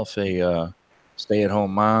yourself a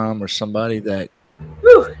stay-at-home mom or somebody that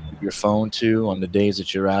your phone to on the days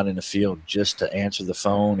that you're out in the field just to answer the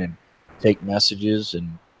phone and take messages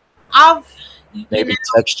and maybe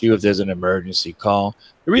text you if there's an emergency call?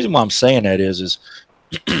 The reason why I'm saying that is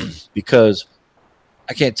because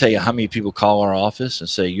I can't tell you how many people call our office and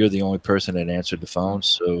say you're the only person that answered the phone,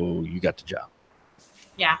 so you got the job.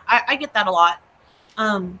 Yeah, I get that a lot.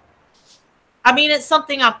 It's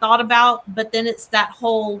something I've thought about, but then it's that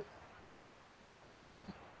whole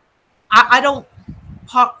I don't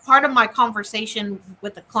part of my conversation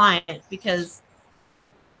with the client, because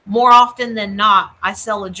more often than not, I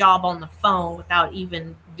sell a job on the phone without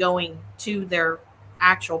even going to their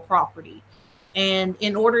actual property. And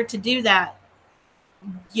in order to do that,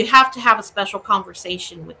 you have to have a special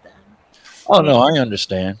conversation with them. Oh, no, I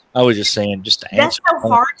understand. I was just saying, just to answer. That's so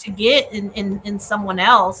hard to get in someone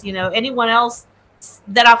else. Anyone else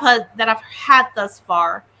that I've had thus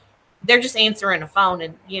far, they're just answering a phone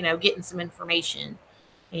and getting some information.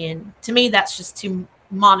 And to me, that's just too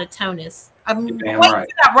monotonous. I'm waiting for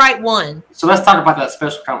that right one. So let's talk about that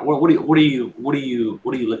special. What are you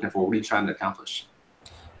looking for? What are you trying to accomplish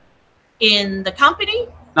in the company?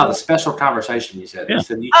 No, the special conversation you said. Yeah. You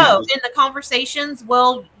said in the conversations.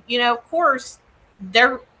 Well, of course,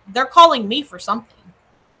 they're calling me for something.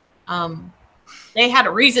 They had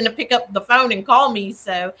a reason to pick up the phone and call me,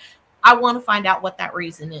 so I want to find out what that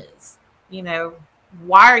reason is.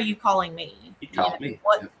 Why are you calling me? You called me.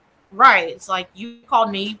 What? Yeah. Right. It's like, you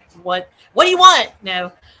called me. What do you want?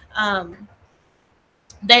 No.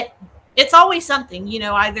 That it's always something.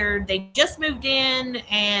 Either they just moved in,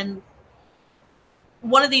 and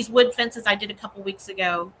one of these wood fences I did a couple weeks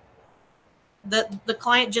ago, the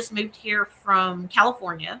client just moved here from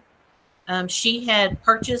California. She had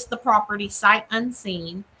purchased the property sight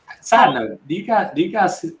unseen. Side note,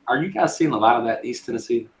 are you guys seeing a lot of that in East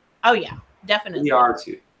Tennessee? Oh yeah, definitely. We are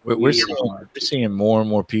too. We're seeing more and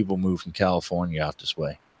more people move from California out this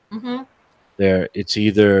way. Mm-hmm. It's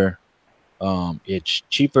either it's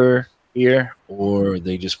cheaper here, or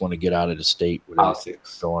they just want to get out of the state with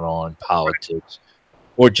politics going on, politics,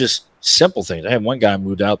 or just simple things. I had one guy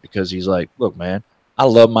moved out because he's like, "Look, man, I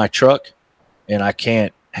love my truck, and I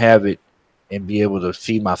can't have it and be able to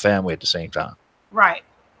feed my family at the same time." Right.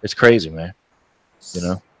 It's crazy, man.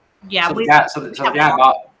 Yeah. So the guy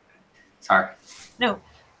bought. Sorry. No.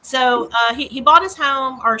 So he bought his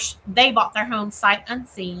home, or they bought their home sight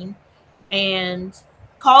unseen, and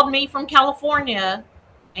called me from California,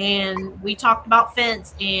 and we talked about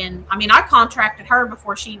fence. And I contracted her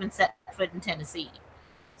before she even set foot in Tennessee.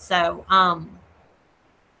 So, of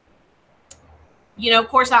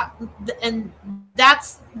course, and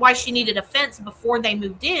that's why she needed a fence before they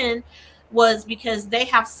moved in, was because they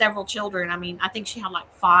have several children. I think she had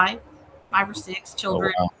like five or six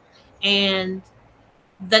children. Oh, wow. And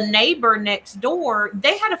the neighbor next door,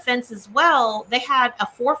 they had a fence as well. They had a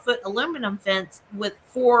 4-foot aluminum fence with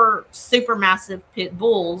 4 supermassive pit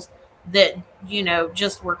bulls that,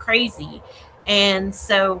 just were crazy. And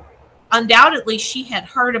so undoubtedly she had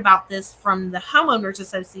heard about this from the homeowners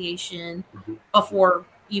association before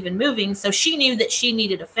even moving. So she knew that she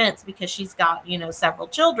needed a fence because she's got, several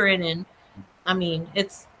children. And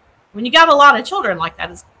it's when you got a lot of children like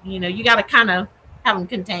that, it's, you got to kind of have them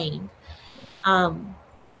contained.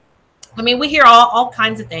 I mean, we hear all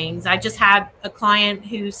kinds of things. I just had a client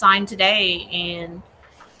who signed today, and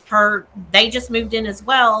they just moved in as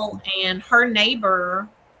well, and her neighbor,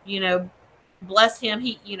 you know, bless him,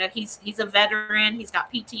 he's a veteran, he's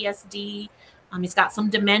got PTSD, he's got some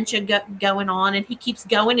dementia going on, and he keeps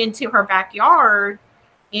going into her backyard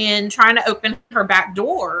and trying to open her back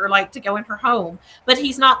door, like to go in her home. But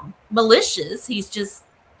he's not malicious. He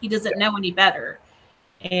doesn't know any better.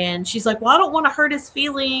 And she's like, well, I don't want to hurt his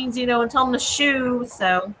feelings, and tell him to shoo.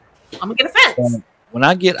 So I'm gonna get a fence. When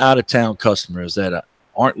I get out of town customers that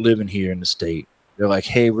aren't living here in the state, they're like,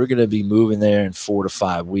 hey, we're going to be moving there in 4 to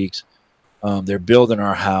 5 weeks. They're building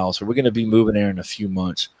our house, or we're going to be moving there in a few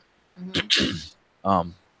months. Mm-hmm.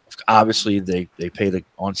 Obviously, they pay the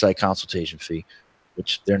on-site consultation fee,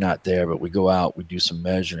 which they're not there, but we go out, we do some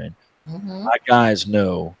measuring. Mm-hmm. My guys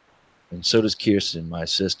know, and so does Kirsten, my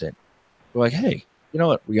assistant. We're like, hey, you know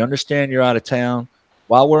what? We understand you're out of town.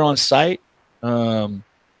 While we're on site, you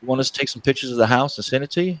want us to take some pictures of the house and send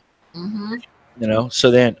it to you? Mm-hmm. So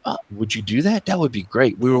then, would you do that? That would be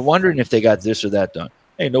great. We were wondering if they got this or that done.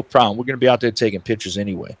 Hey, no problem. We're going to be out there taking pictures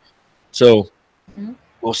anyway. So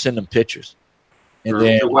we'll send them pictures. And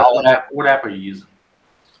then what app are you using?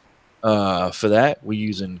 For that, we're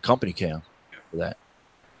using Company Cam for that.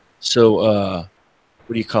 So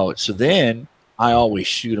what do you call it? So then I always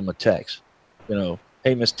shoot them a text.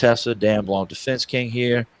 Hey, Miss Tessa, Dan Blanc, Defense King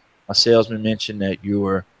here. My salesman mentioned that you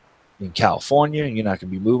were in California and you're not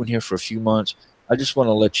going to be moving here for a few months. I just want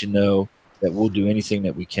to let you know that we'll do anything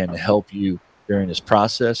that we can to help you during this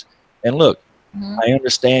process. And look, I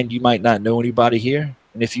understand you might not know anybody here.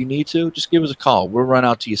 And if you need to, just give us a call. We'll run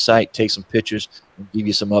out to your site, take some pictures, and give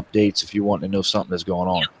you some updates if you want to know something that's going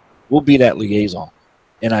on. We'll be that liaison.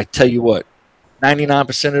 And I tell you what,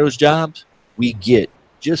 99% of those jobs we get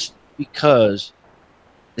just because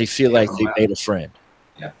they feel like they made a friend.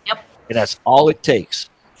 Yeah. Yep. And that's all it takes.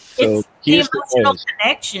 So it's the emotional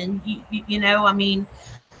connection. I mean,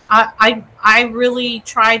 I really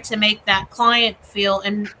try to make that client feel,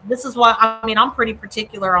 and this is why I'm pretty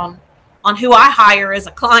particular on who I hire as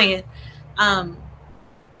a client. I'm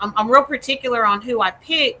real particular on who I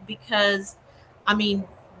pick because,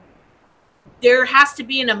 there has to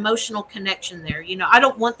be an emotional connection there. I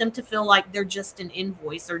don't want them to feel like they're just an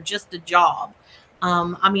invoice or just a job.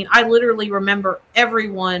 I literally remember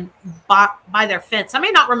everyone by their fence. I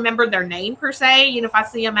may not remember their name per se, if I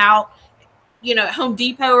see them out, at Home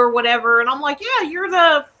Depot or whatever. And I'm like, yeah, you're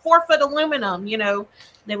the 4-foot aluminum,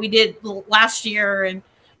 that we did last year and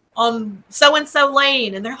on so-and-so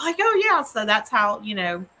lane. And they're like, oh yeah. So that's how,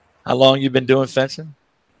 How long you been doing fencing?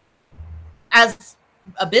 As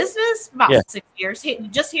a business, about 6 years,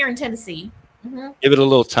 just here in Tennessee. Mm-hmm. Give it a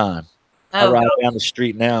little time. I ride down the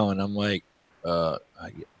street now and I'm like, oh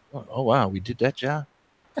wow, we did that job.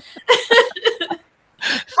 I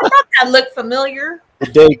thought that looked familiar. The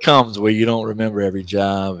day comes where you don't remember every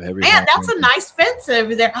job. Man, that's a nice fence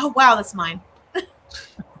over there. Oh wow, that's mine.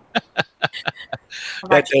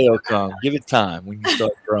 That day will come. Give it time when you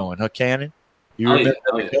start growing, huh, Cannon? You remember?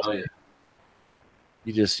 Oh yeah.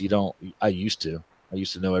 You don't. I used to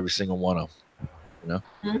know every single one of them.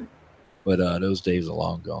 Mm-hmm. But those days are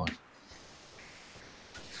long gone.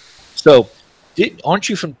 So, aren't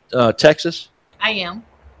you from Texas? I am.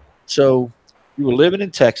 So, you were living in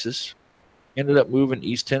Texas, ended up moving to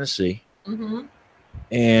East Tennessee. Mm-hmm.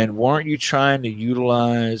 And weren't you trying to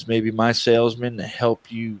utilize maybe my salesman to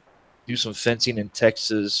help you do some fencing in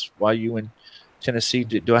Texas while you in Tennessee?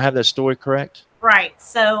 Do I have that story correct? Right.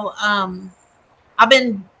 So, I've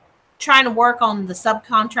been trying to work on the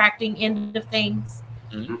subcontracting end of things.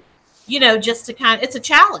 Mm-hmm. Just to it's a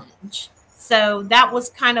challenge. So that was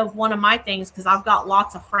kind of one of my things because I've got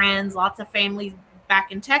lots of friends, lots of families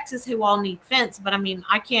back in Texas who all need fence. But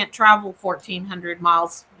I can't travel 1,400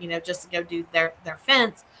 miles, just to go do their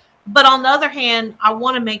fence. But on the other hand, I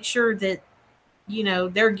want to make sure that,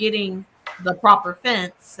 they're getting the proper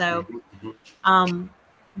fence. So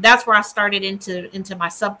that's where I started into my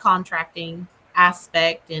subcontracting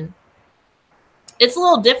aspect. And it's a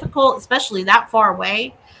little difficult, especially that far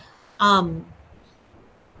away.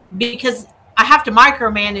 Because I have to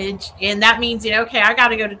micromanage, and that means, okay, I got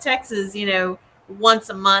to go to Texas, once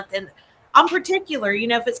a month. And I'm particular,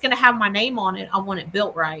 if it's going to have my name on it, I want it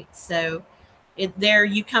built right. So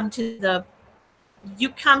you come to that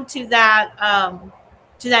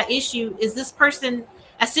issue. Is this person,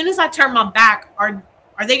 as soon as I turn my back, are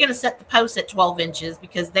they going to set the post at 12 inches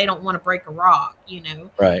because they don't want to break a rock,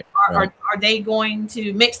 Right. Are they going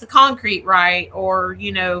to mix the concrete right? Or,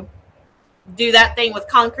 do that thing with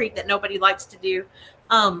concrete that nobody likes to do.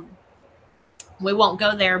 We won't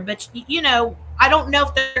go there, but I don't know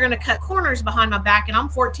if they're going to cut corners behind my back, and I'm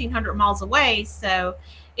 1,400 miles away, so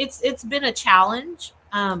it's been a challenge.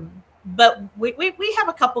 But we have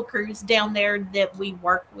a couple crews down there that we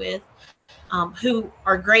work with, who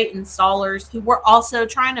are great installers, who we're also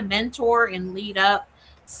trying to mentor and lead up.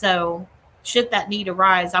 So should that need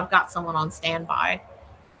arise, I've got someone on standby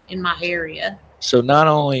in my area. So not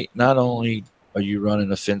only are you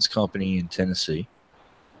running a fence company in Tennessee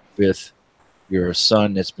with your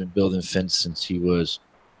son that's been building fence since he was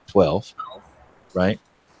 12, right?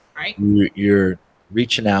 Right. You're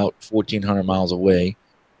reaching out 1,400 miles away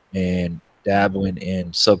and dabbling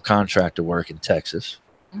in subcontractor work in Texas.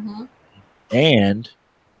 Mm-hmm. And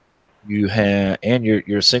you're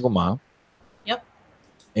a single mom. Yep.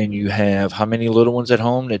 And you have how many little ones at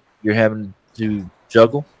home that you're having to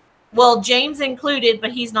juggle? Well, James included,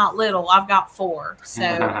 but he's not little. I've got 4.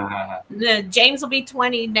 So James will be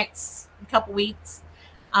 20 next couple weeks.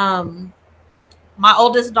 My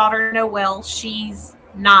oldest daughter, Noelle, she's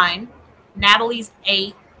 9. Natalie's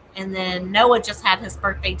 8. And then Noah just had his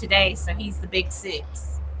birthday today, so he's the big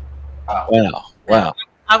 6. Wow.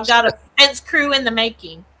 I've got a fence crew in the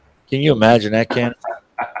making. Can you imagine that, Ken?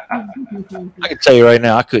 I can tell you right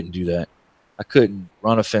now, I couldn't do that. I couldn't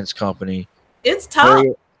run a fence company. It's tough.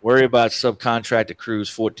 Worry about subcontractor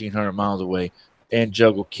crews 1,400 miles away and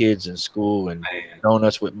juggle kids in school and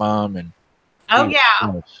donuts with mom. And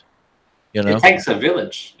you know, it takes a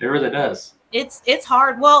village. It really does. It's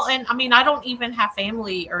hard. Well, and I mean, I don't even have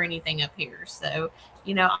family or anything up here. So,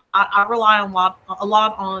 you know, I rely a lot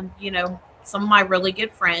on, you know, some of my really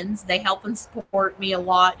good friends. They help and support me a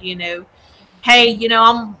lot, you know. Hey, you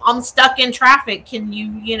know, I'm stuck in traffic. Can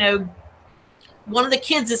you, you know, one of the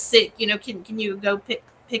kids is sick, you know, can you go pick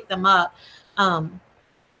them up? You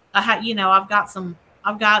know, I've got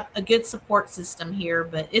a good support system here,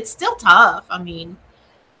 but it's still tough. I mean,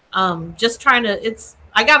 just trying to,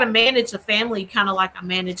 I got to manage the family kind of like I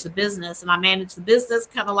manage the business, and I manage the business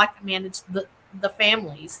kind of like I manage the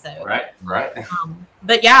family. So right.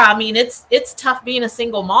 But yeah, I mean, it's tough being a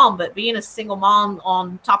single mom, but being a single mom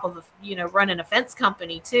on top of you know, running a fence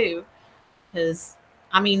company too, because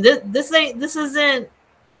I mean, this isn't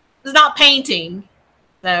not painting,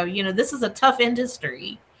 so you know, this is a tough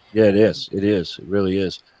industry. Yeah, it is. It really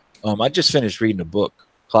is. I just finished reading a book,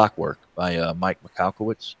 Clockwork, by Mike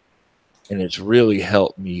Michalkowicz, and it's really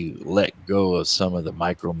helped me let go of some of the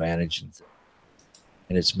micromanaging,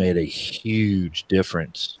 and it's made a huge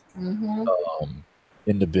difference in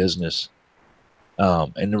the business.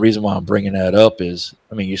 And the reason why I'm bringing that up is,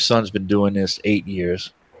 I mean, your son's been doing this 8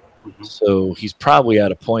 years, so he's probably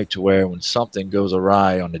at a point to where when something goes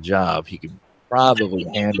awry on the job, he can probably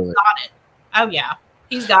handle it. Got it. Oh yeah,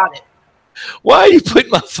 he's got it. Why are you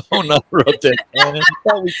putting my phone number up there, Shannon?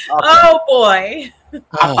 Oh boy.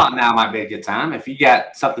 I thought now might be a good time. If you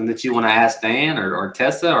got something that you want to ask Dan or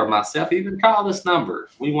Tessa or myself, even call this number.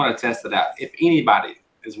 We want to test it out. If anybody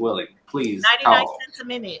is willing, please 99 call. cents a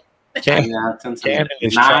minute.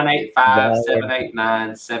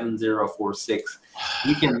 985-789-7046.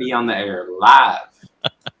 You can be on the air live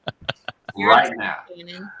right now.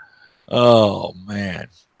 Oh man,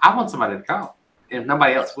 I want somebody to call. If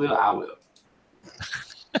nobody else will, I will.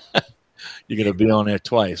 You're gonna be on there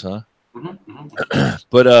twice, huh? Mm-hmm.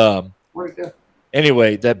 But where'd it go?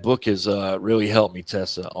 Anyway, that book has really helped me,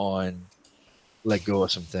 Tessa, on let go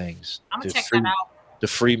of some things. I'm gonna check that out. To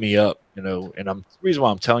free me up, you know. And the reason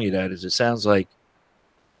why I'm telling you that is it sounds like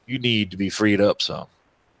you need to be freed up some.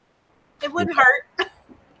 It wouldn't hurt.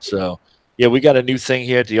 So yeah, we got a new thing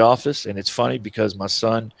here at the office, and it's funny because my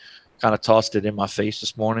son kind of tossed it in my face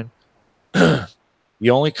this morning.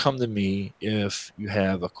 You only come to me if you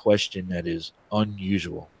have a question that is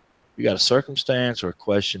unusual. You got a circumstance or a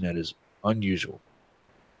question that is unusual.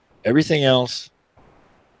 Everything else,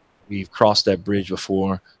 we've crossed that bridge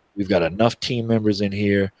before. We've got enough team members in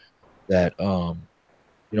here that, you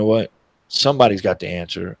know what? Somebody's got the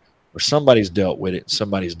answer, or somebody's dealt with it, and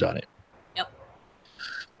somebody's done it. Yep.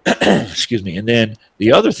 Excuse me. And then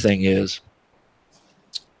the other thing is,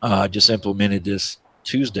 I just implemented this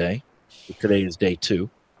Tuesday. Today is day 2.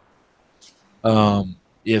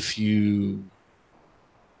 If you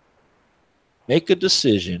make a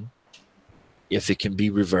decision, if it can be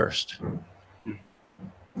reversed.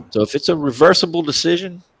 So if it's a reversible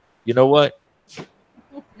decision, you know what?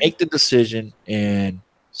 Make the decision and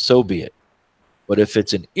so be it. But if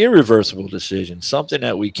it's an irreversible decision, something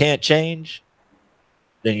that we can't change,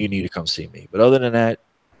 then you need to come see me. But other than that,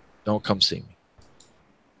 don't come see me.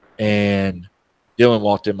 And Dylan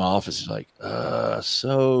walked in my office. He's like,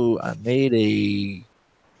 so I made a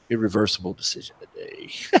irreversible decision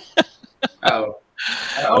today. Oh,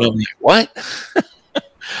 And I'm like, what?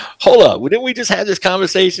 Hold up. Didn't we just have this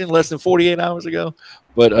conversation less than 48 hours ago?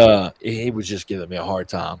 But he was just giving me a hard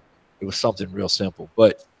time. It was something real simple.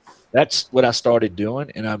 But that's what I started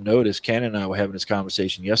doing. And I've noticed, Ken and I were having this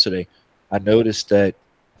conversation yesterday. I noticed that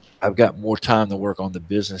I've got more time to work on the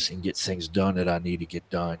business and get things done that I need to get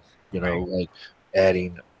done. Like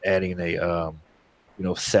adding a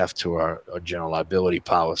theft to our general liability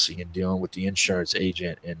policy and dealing with the insurance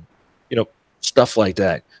agent and stuff like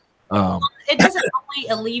that. It doesn't only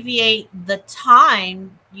alleviate the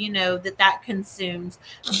time that consumes,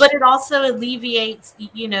 but it also alleviates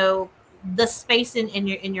the space in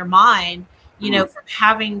your mind from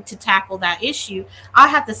having to tackle that issue. I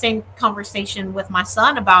had the same conversation with my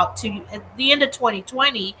son about at the end of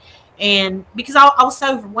 2020, and because I was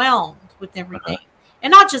so overwhelmed with everything,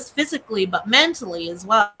 and not just physically but mentally as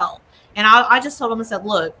well. And I just told him, I said,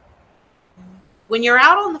 look, when you're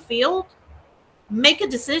out on the field, make a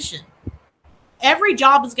decision. Every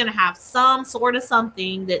job is going to have some sort of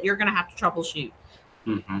something that you're going to have to troubleshoot.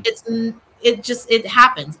 It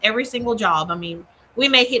happens every single job. I mean, we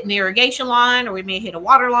may hit an irrigation line, or we may hit a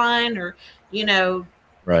water line, or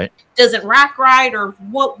right, doesn't rack right, or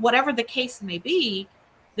whatever the case may be.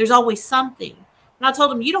 There's always something. And I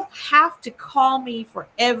told him, you don't have to call me for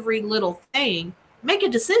every little thing. Make a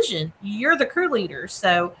decision. You're the crew leader.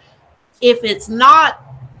 So if it's not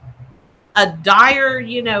a dire,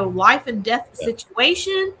 life and death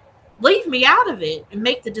situation, leave me out of it and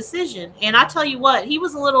make the decision. And I tell you what, he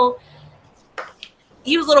was a little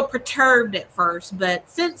perturbed at first, but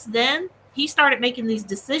since then he started making these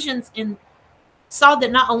decisions and saw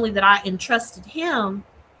that not only that I entrusted him,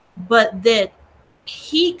 but that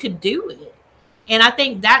he could do it. And I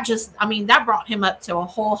think that that brought him up to a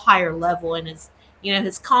whole higher level in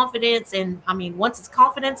his confidence. And once his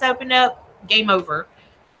confidence opened up, game over.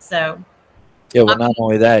 So yeah, well, not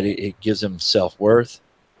only that, it gives them self-worth.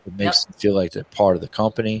 It makes them feel like they're part of the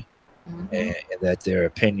company, and that their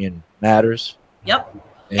opinion matters. Yep.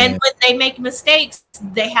 And when they make mistakes,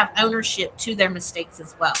 they have ownership to their mistakes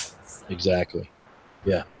as well. So. Exactly.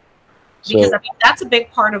 Yeah. Because that's a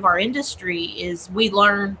big part of our industry is we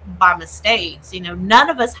learn by mistakes. None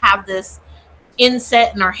of us have this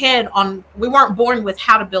inset in our head we weren't born with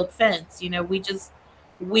how to build fence.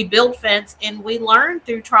 We build fence and we learn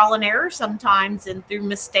through trial and error sometimes and through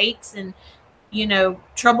mistakes and,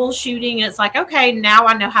 troubleshooting. And it's like, okay, now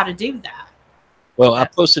I know how to do that. Well, I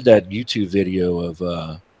posted that YouTube video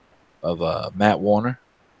of Matt Warner.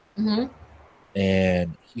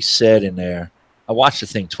 And he said in there, I watched the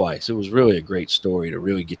thing twice. It was really a great story to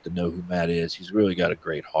really get to know who Matt is. He's really got a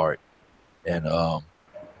great heart. And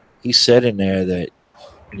he said in there that,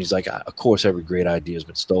 and he's like, of course, every great idea has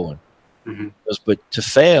been stolen. But to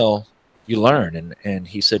fail, you learn. And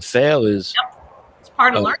he said fail is it's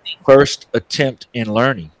part of learning. First attempt in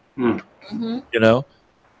learning. Man,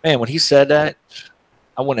 when he said that,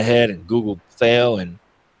 I went ahead and Googled fail and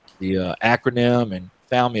the acronym and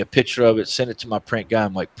found me a picture of it, sent it to my print guy.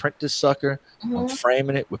 I'm like, print this sucker. I'm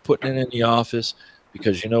framing it. We're putting it in the office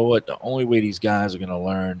because you know what? The only way these guys are going to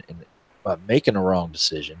learn by making a wrong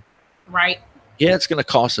decision. Right. Yeah, it's going to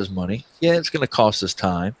cost us money. Yeah, it's going to cost us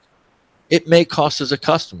time. It may cost us a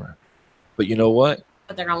customer, but you know what?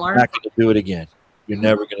 But they're going to learn. You're not going to do it again. You're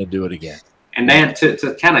never going to do it again. And Dan,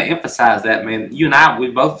 to kind of emphasize that, man, you and I, we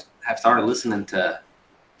both have started listening to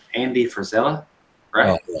Andy Frisella, right?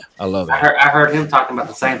 Oh, yeah. I love it. I heard him talking about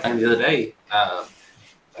the same thing the other day.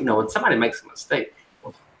 When somebody makes a mistake,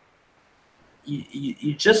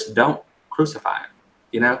 you just don't crucify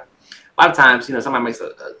him. A lot of times, somebody makes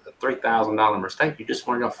a $3,000 mistake, you just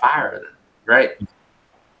want to go fire them, right?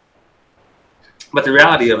 But the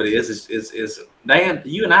reality of it is Dan,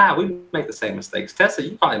 you and I, we make the same mistakes. Tessa,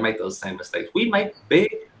 you probably make those same mistakes. We make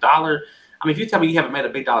big dollar. If you tell me you haven't made a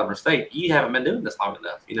big dollar mistake, you haven't been doing this long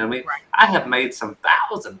enough. You know what I mean? Right. I have made some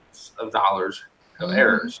thousands of dollars of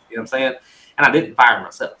errors. You know what I'm saying? And I didn't fire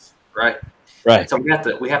myself, right? Right. So we have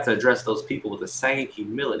to address those people with the same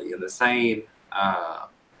humility and the same, the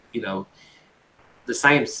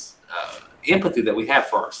same empathy that we have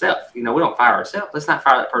for ourselves. We don't fire ourselves. Let's not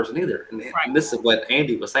fire that person either. And this is what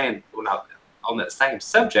Andy was saying on that same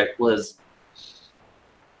subject was,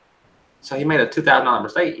 so he made a $2,000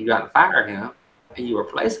 mistake. You got to fire him, and you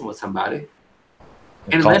replace him with somebody,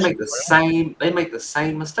 and they make the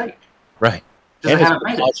same mistake. Right. And it's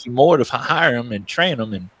going to cost you more to hire them and train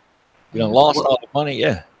them, and lost all the money.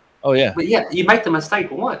 Yeah. Oh yeah. But yeah, you make the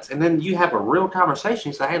mistake once, and then you have a real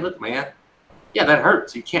conversation. You say, "Hey, look, man, yeah, that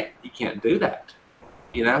hurts. You can't do that,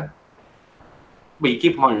 But you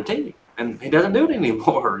keep them on your team, and he doesn't do it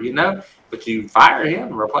anymore, you know. But you fire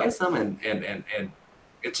him, replace him, and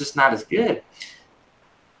it's just not as good.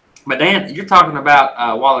 But Dan, you're talking about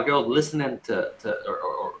a while ago listening to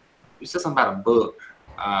or you said something about a book.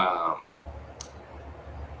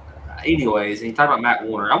 Anyways, and you talked about Matt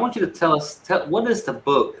Warner. I want you to tell what is the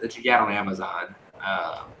book that you got on Amazon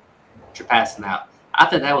that you're passing out. I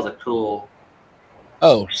think that was a cool.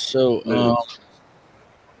 Oh, so move.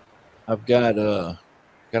 I've got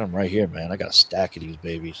them right here, man. I got a stack of these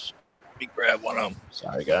babies. Let me grab one of them.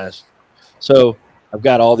 Sorry, guys. So I've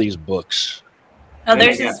got all these books. Oh, And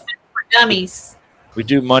there's they this for dummies. We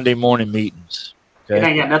do Monday morning meetings. It Okay,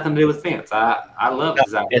 ain't got nothing to do with fence. I love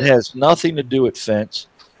this it idea. has nothing to do with fence,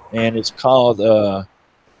 and it's called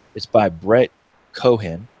it's by Brett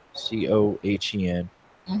Cohen, Cohen.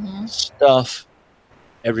 Mm-hmm. Stuff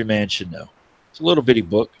every man should know. It's a little bitty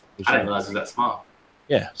book. I didn't realize it was that small.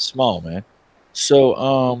 Yeah, small, man. So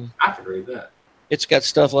I could read that. it's got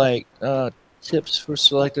stuff like tips for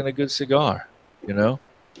selecting a good cigar,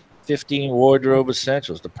 15 wardrobe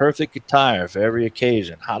essentials, the perfect attire for every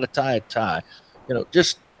occasion, how to tie a tie,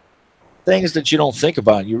 just things that you don't think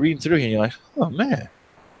about. You're reading through here and you're like, oh man,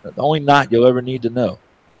 the only knot you'll ever need to know.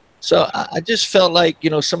 So I just felt like,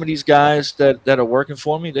 some of these guys that are working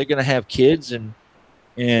for me, they're going to have kids and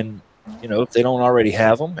if they don't already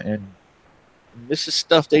have them, and this is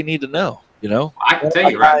stuff they need to know, I can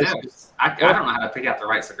tell you right now, I don't know how to pick out the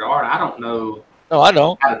right cigar. And I don't know No, I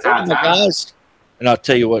don't. how to tie a My tie. guys, and I'll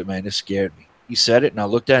tell you what, man, this scared me. He said it, and I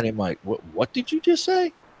looked at him like, "What did you just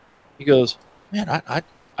say?" He goes, "Man,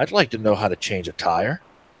 I'd like to know how to change a tire."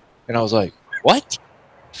 And I was like, "What?"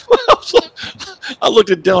 I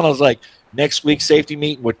looked at Dylan. I was like, "Next week safety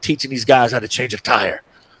meeting, we're teaching these guys how to change a tire."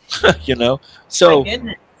 So My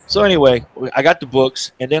goodness. so anyway, I got the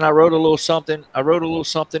books, and then I wrote a little something. I wrote a little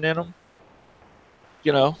something in them,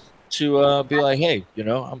 to be like, "Hey,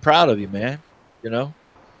 I'm proud of you, man."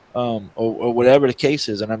 Or whatever the case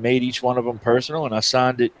is. And I made each one of them personal, and I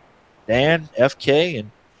signed it Dan FK,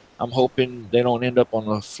 and I'm hoping they don't end up on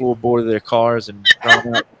the floorboard of their cars and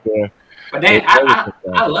thrown out there. But Dan,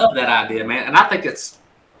 I love that idea, man. And I think it's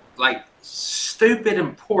like stupid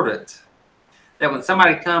important that when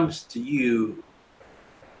somebody comes to you,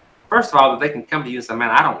 first of all, that they can come to you and say, man,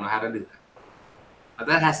 I don't know how to do that. But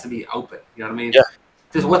that has to be open. You know what I mean? Yeah.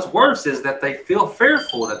 Because what's worse is that they feel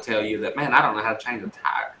fearful to tell you that, man, I don't know how to change a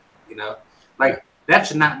tire. Like that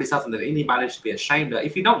should not be something that anybody should be ashamed of.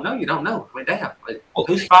 If you don't know, you don't know. I mean, damn, like,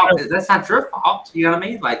 whose fault? That's not your fault. You know what I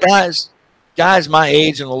mean? Like guys my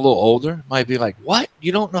age and a little older might be like, what?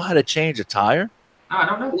 You don't know how to change a tire? no, I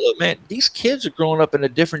don't know. Look, man, these kids are growing up in a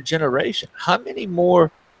different generation. How many more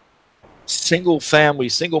single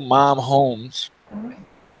mom homes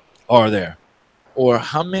are there? Or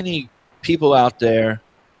how many people out there,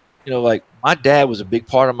 like my dad was a big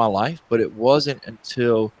part of my life, but it wasn't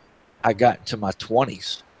until I got into my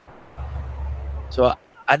 20s. So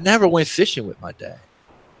I never went fishing with my dad.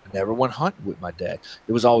 I never went hunting with my dad.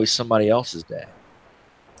 It was always somebody else's dad.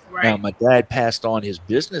 Right. Now, my dad passed on his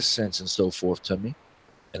business sense and so forth to me,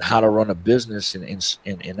 and how to run a business and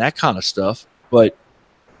that kind of stuff. But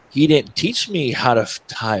he didn't teach me how to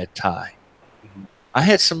tie a tie. I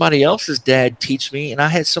had somebody else's dad teach me, and I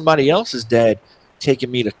had somebody else's dad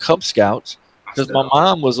taking me to Cub Scouts, because my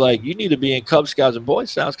mom was like, you need to be in Cub Scouts and Boy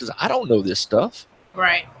Scouts because I don't know this stuff.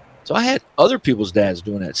 Right. So I had other people's dads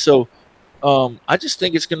doing that. So I just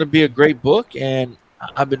think it's going to be a great book, and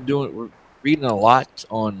I've been reading a lot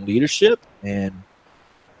on leadership, and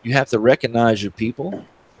you have to recognize your people,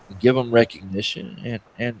 and give them recognition,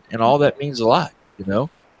 and all that means a lot.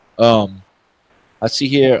 I see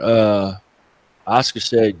here Oscar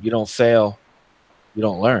said, "You don't fail, you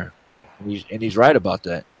don't learn," and he's right about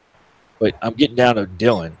that. But I'm getting down to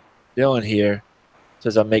Dylan. Dylan here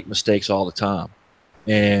says I make mistakes all the time,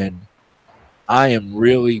 and I am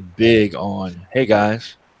really big on, hey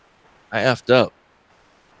guys, I effed up.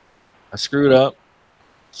 I screwed up.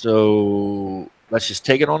 So let's just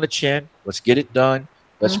take it on the chin. Let's get it done.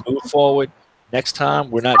 Let's move forward. Next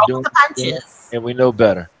time we're not doing the it, punches. and we know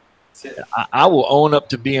better. I will own up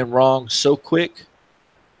to being wrong so quick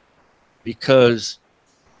because,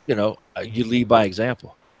 you lead by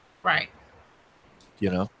example. Right.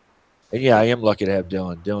 And yeah, I am lucky to have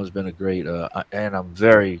Dylan. Dylan's been a great, and I'm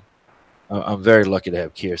very lucky to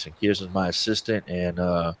have Kirsten. Kirsten's my assistant, and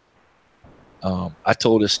I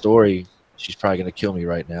told this story. She's probably gonna kill me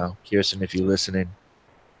right now, Kirsten, if you're listening.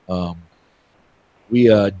 We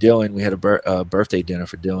had a birthday dinner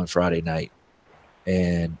for Dylan Friday night,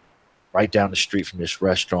 and right down the street from this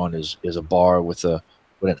restaurant is a bar with an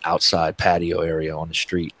outside patio area on the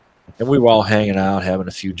street, and we were all hanging out, having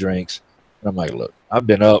a few drinks. And I'm like, look, I've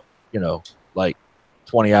been up, like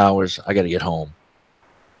 20 hours. I got to get home.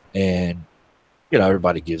 And,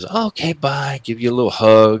 everybody gives, oh, okay, bye. Give you a little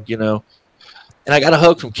hug, And I got a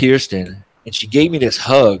hug from Kirsten, and she gave me this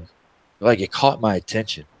hug. Like, it caught my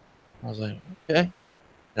attention. I was like, okay.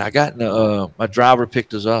 And I got in my driver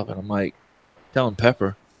picked us up, and I'm like, telling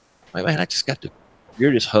Pepper, like, man, I just got the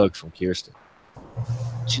weirdest hug from Kirsten.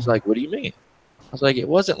 She's like, what do you mean? I was like, it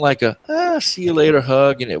wasn't like a see you later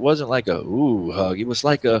hug, and it wasn't like a ooh hug. It was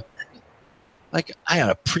like I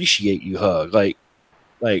appreciate you hug. Like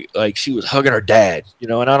she was hugging her dad,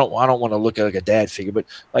 and I don't want to look like a dad figure, but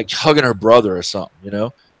like hugging her brother or something,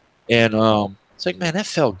 And it's like, man, that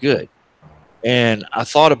felt good. And I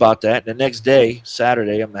thought about that. And the next day,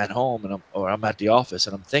 Saturday, I'm at home and I'm at the office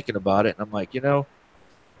and I'm thinking about it. And I'm like,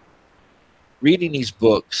 reading these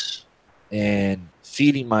books and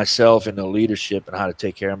feeding myself into leadership and how to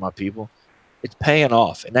take care of my people, it's paying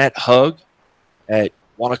off. And that hug at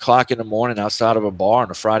 1 o'clock in the morning outside of a bar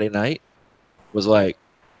on a Friday night was like,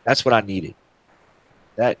 that's what I needed.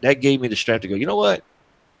 That gave me the strength to go, you know what?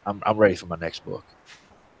 I'm ready for my next book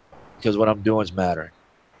because what I'm doing is mattering.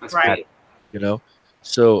 That's Right. great.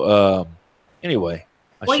 So anyway.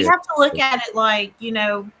 Well, you have to look at it like,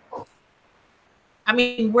 I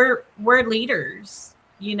mean, we're leaders,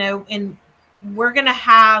 and we're going to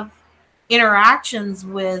have interactions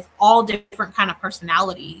with all different kind of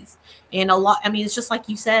personalities. And it's just like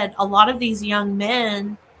you said, a lot of these young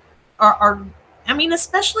men are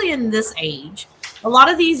especially in this age, a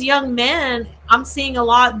lot of these young men I'm seeing a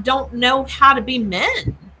lot don't know how to be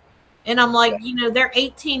men. And I'm like, they're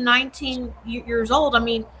 18, 19 years old. I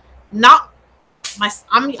mean, not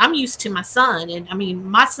I'm used to my son, and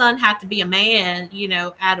my son had to be a man,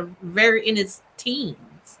 in his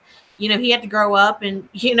teens. He had to grow up and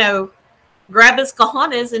grab his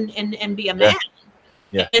cojones and be a man.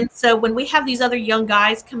 Yeah. And so when we have these other young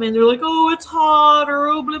guys come in, they're like, oh, it's hot, or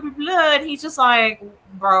oh, blah blah blah. And he's just like,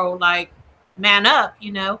 bro, like, man up,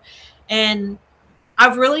 And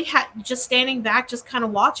I've really had just standing back, just kind of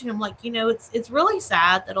watching them, like, it's really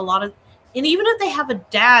sad that a lot of, and even if they have a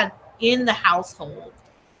dad in the household,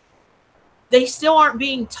 they still aren't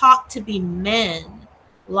being taught to be men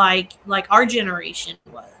like our generation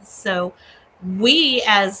was. So we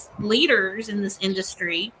as leaders in this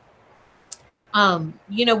industry,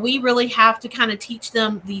 we really have to kind of teach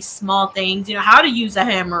them these small things, how to use a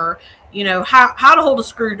hammer, how to hold a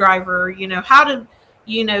screwdriver, how to,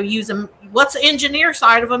 use what's the engineer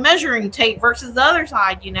side of a measuring tape versus the other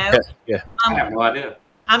side, Yeah. I have no idea.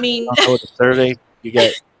 The survey, you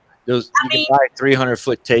get those. You can buy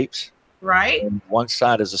 300-foot tapes. Right. And one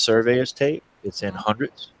side is a surveyor's tape. It's in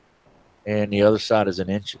hundreds, and the other side is in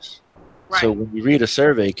inches. Right. So when you read a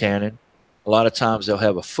survey canon, a lot of times they'll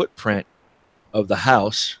have a footprint of the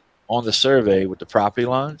house on the survey with the property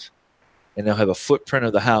lines, and they'll have a footprint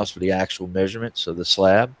of the house with the actual measurements of the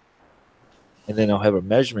slab, and then they'll have a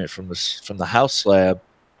measurement from the house slab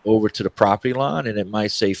over to the property line, and it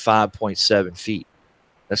might say 5.7 feet.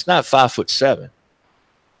 That's not 5'7".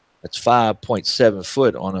 That's 5.7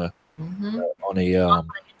 foot on a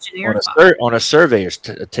on a surveyor's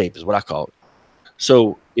tape is what I call it.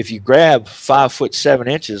 So if you grab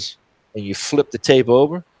 5'7" and you flip the tape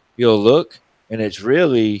over, you'll look, and it's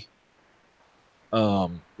really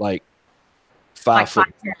like 5 foot.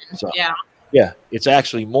 5'10". So, Yeah. Yeah, it's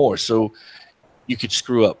actually more. So you could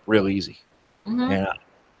screw up real easy. Mm-hmm. And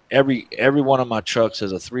every one of my trucks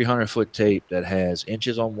has a 300-foot tape that has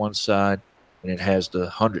inches on one side, and it has the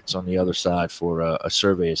hundreds on the other side for a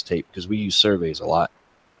surveyor's tape, because we use surveys a lot.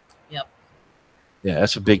 Yep. Yeah,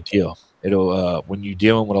 that's a big deal. It'll when you're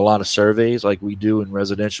dealing with a lot of surveys like we do in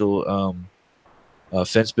residential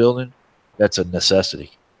fence building, that's a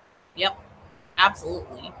necessity. Yep,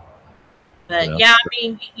 absolutely. But Yeah.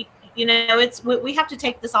 it's we have to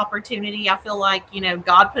take this opportunity. I feel like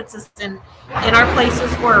God puts us in our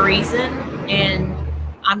places for a reason, and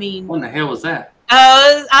When the hell was that?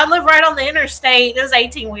 I live right on the interstate. It was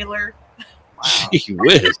 18-wheeler. Wow. Gee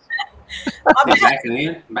whiz. backing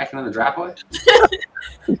in the driveway.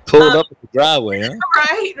 Pulled up at the driveway, huh?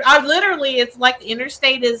 Right. It's like the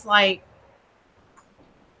interstate is like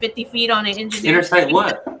 50 feet on an engineer. Interstate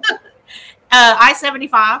what?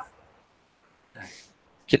 I-75.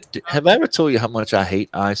 Have I ever told you how much I hate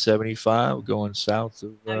I-75 going south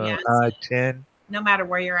of I-10? No matter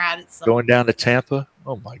where you're at, it's Going down to Tampa?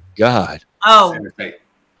 Oh, my God. Oh, Interstate.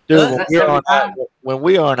 Dude, That's when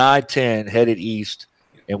we are on I-10 headed east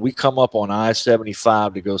and we come up on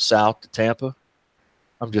I-75 to go south to Tampa,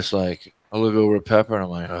 I'm just like, I look over at Pepper and I'm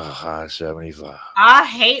like, oh, I-75. I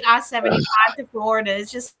hate I-75 to Florida. It's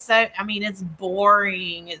just so. I mean, it's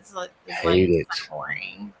boring. It's Hate it.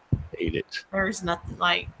 boring. Hate it. There's nothing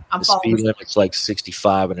like I'm The following. speed limit's like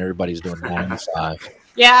 65 and everybody's doing 95.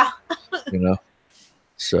 Yeah. You know.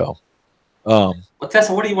 So, Well,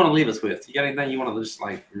 Tessa, what do you want to leave us with? You got anything you want to just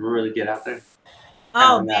like really get out there?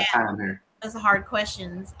 Oh Kinda man, time here. those are hard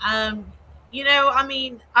questions. You know, I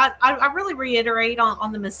mean, I really reiterate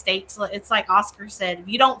on the mistakes. It's like Oscar said: if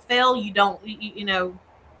you don't fail, you don't. You know,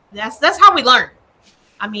 that's how we learn.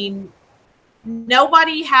 I mean,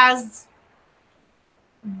 nobody has.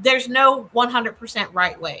 There's no 100%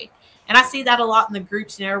 right way, and I see that a lot in the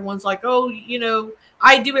groups. And everyone's like, "Oh, you know,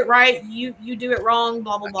 I do it right, you do it wrong."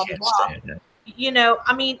 Blah blah I blah can't blah. stand it. You know,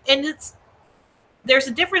 I mean, and there's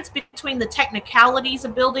a difference between the technicalities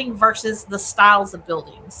of building versus the styles of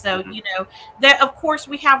building. So, you know, that of course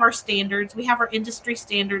we have our standards, we have our industry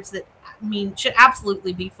standards that I mean should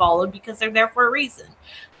absolutely be followed because they're there for a reason.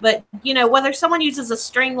 But, you know, whether someone uses a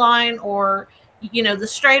string line or, you know, the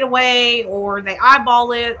straightaway or they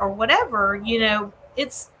eyeball it or whatever, you know,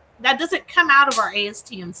 that doesn't come out of our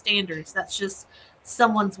ASTM standards. That's just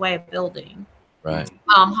someone's way of building. Right.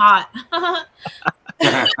 I'm hot. I'm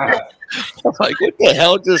like, what the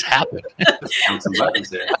hell just happened? Some buttons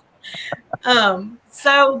there.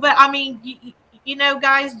 So, but I mean, you know,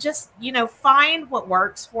 guys, just, you know, find what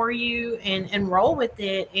works for you and roll with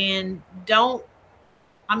it, and don't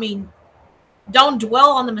dwell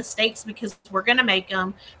on the mistakes because we're going to make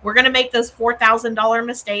them. We're going to make those $4,000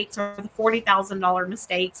 mistakes or the $40,000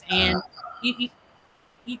 mistakes. And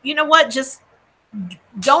you know what? Just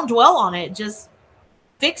don't dwell on it. Just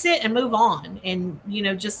fix it and move on, and, you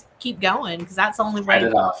know, just keep going because that's the only way Write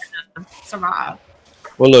it off. to survive.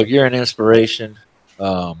 Well, look, you're an inspiration.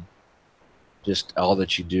 Just all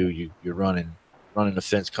that you do, you're running a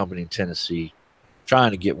fence company in Tennessee,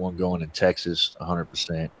 trying to get one going in Texas,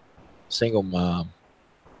 100%. Single mom,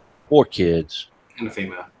 4 kids. And a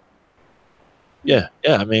female. Yeah.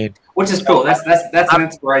 I mean, Which is cool. That's an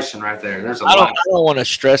inspiration right there. There's a I lot. don't want to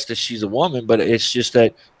stress that she's a woman, but it's just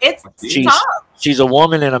that It's she's tough. she's a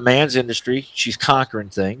woman in a man's industry. She's conquering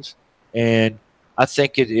things, and I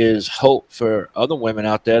think it is hope for other women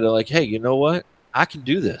out there. They're like, hey, you know what? I can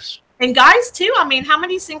do this. And guys too. I mean, how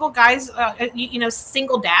many single guys, you know,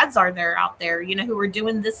 single dads are there out there, you know, who are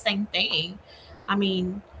doing this same thing? I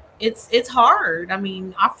mean, it's hard. I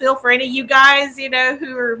mean, I feel for any of you guys, you know,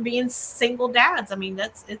 who are being single dads. I mean,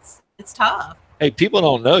 it's tough. Hey, people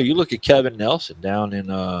don't know. You look at Kevin Nelson down in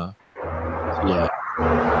Jacksonville.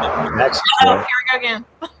 Oh, here we go again.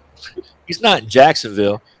 He's not in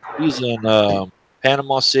Jacksonville. He's in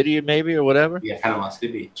Panama City, maybe, or whatever. Yeah, Panama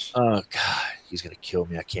City Beach. Oh God, he's gonna kill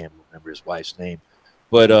me. I can't remember his wife's name,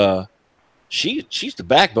 but she's the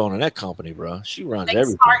backbone of that company, bro. She runs Thanks,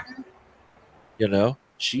 everything. Martin. You know,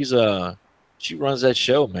 she runs that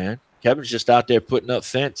show, man. Kevin's just out there putting up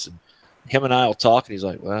fence, and him and I will talk, and he's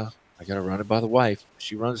like, "Well, I gotta run it by the wife.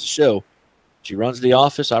 She runs the show. She runs the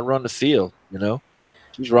office. I run the field. You know,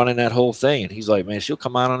 she's running that whole thing." And he's like, "Man, she'll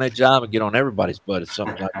come out on that job and get on everybody's butt if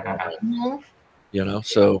something like that." Mhm. You know,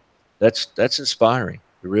 so that's inspiring.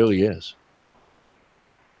 It really is.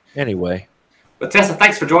 Anyway, But Tessa,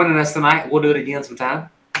 thanks for joining us tonight. We'll do it again sometime.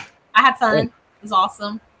 I had fun. It was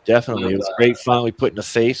awesome. definitely, it was great finally putting a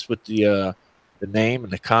face with the name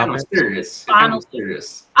and the Kind of comments. mysterious. Kind of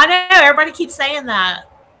mysterious. I know everybody keeps saying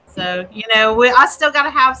that. So, you know, I still got to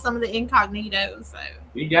have some of the incognito. So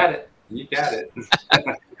You got it. You got it.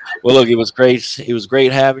 Well, look, it was great. It was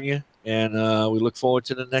great having you, and we look forward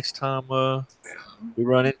to the next time we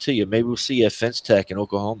run into you. Maybe we'll see you at Fence Tech in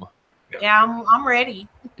Oklahoma. yeah, I'm ready.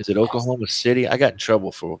 Is it Oklahoma City? I got in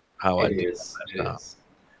trouble for how I It did. is. It is.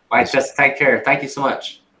 All right, Tessa, take care. Thank you so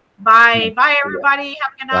much. Bye. Bye, everybody.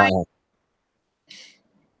 Have a good night.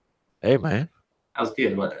 Hey, man, That was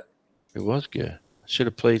good, wasn't it? it was good. I should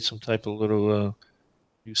have played some type of little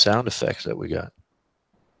new sound effects that we got.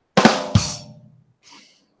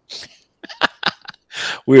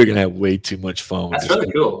 We're gonna have way too much fun with That's this.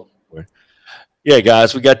 really cool. Yeah,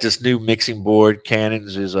 guys, we got this new mixing board.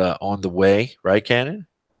 Cannon's is on the way, right, Cannon?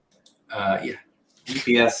 Yeah.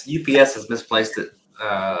 UPS has misplaced it.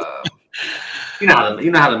 You know how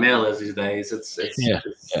the mail is these days. It's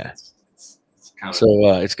kind of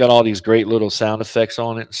So it's got all these great little sound effects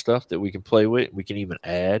on it and stuff that we can play with. We can even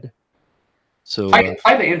add. So play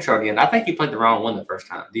the intro again. I think you played the wrong one the first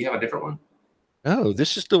time. Do you have a different one? no,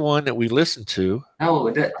 this is the one that we listened to. No,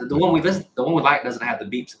 the one we like doesn't have the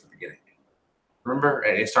beeps at the beginning. Remember,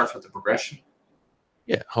 it starts with the progression.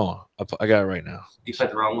 Yeah, hold on. I got it right now. You played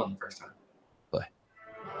the wrong one the first time. Play.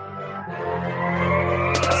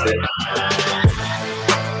 That's That's it.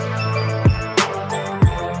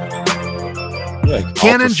 Like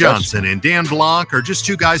Cannon Johnson and Dan Blanc are just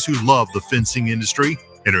two guys who love the fencing industry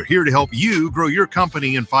and are here to help you grow your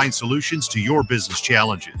company and find solutions to your business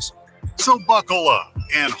challenges. So buckle up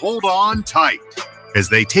and hold on tight as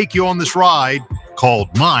they take you on this ride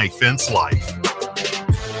called My Fence Life.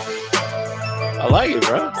 I like it,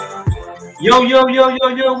 bro.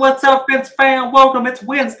 Yo, what's up, Fence fan? Welcome. It's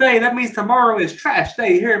Wednesday. That means tomorrow is trash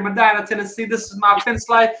day here in Medina, Tennessee. This is My Fence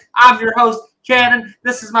Life. I'm your host, Cannon.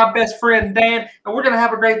 This is my best friend, Dan, and we're going to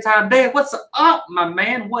have a great time. Dan, what's up, my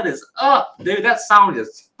man? What is up? Dude, that song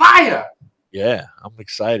is fire. Yeah, I'm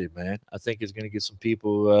excited, man. I think it's going to get some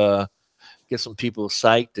people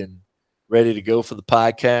psyched and ready to go for the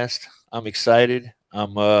podcast. I'm excited.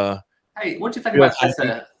 Hey, what'd you think about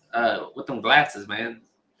Tessa with them glasses, man?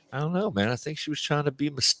 I don't know, man. I think she was trying to be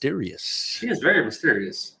mysterious. She is very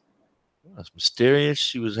mysterious. It's mysterious.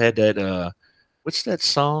 She had that what's that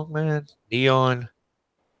song, man? Neon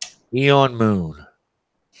Moon.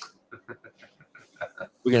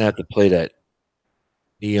 We're gonna have to play that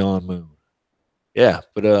Neon Moon. Yeah,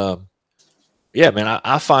 but yeah, man,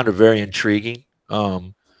 I find her very intriguing.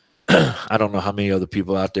 I don't know how many other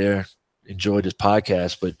people out there enjoy this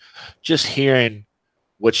podcast, but just hearing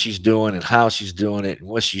what she's doing and how she's doing it and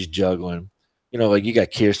what she's juggling, like you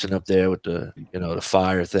got Kirsten up there with the the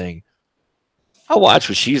fire thing. I watch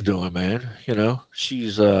what she's doing, man.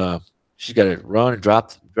 She's got to run and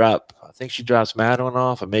drop. I think she drops Madeline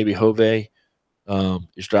off, or maybe Jove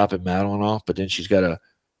is dropping Madeline off, but then she's got to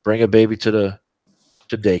bring a baby to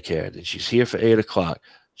daycare. Then she's here for 8 o'clock.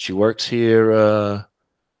 She works here.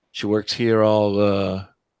 She works here all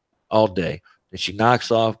day. Then she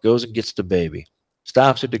knocks off, goes and gets the baby,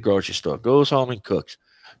 stops at the grocery store, goes home and cooks.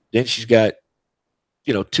 Then she's got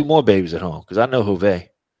 2 more babies at home, because I know Jove.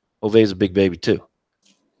 Jove's a big baby too,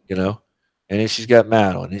 and then she's got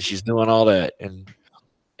Madeline, and she's doing all that. And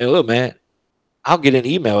look, man, I'll get an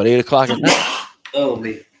email at 8 o'clock at night. Oh,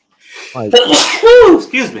 me. Like,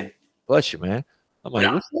 excuse me. Bless you, man. I'm like,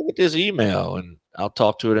 what's up with this email? And I'll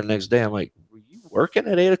talk to her the next day. I'm like, were you working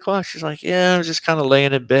at 8 o'clock? She's like, yeah, I was just kind of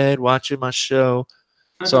laying in bed watching my show.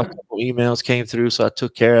 So a couple emails came through, so I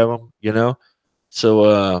took care of them,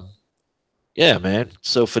 So, yeah, man.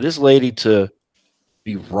 So for this lady to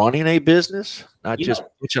be running a business, not just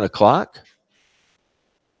pitching a clock.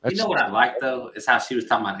 You know what I like, though, is how she was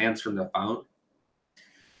talking about answering the phone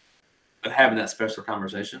and having that special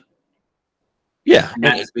conversation. Yeah.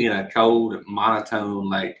 Not just being a cold, monotone,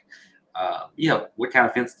 like, what kind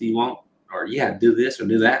of fence do you want? Or, do this or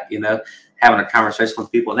do that, having a conversation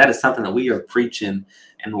with people. And that is something that we are preaching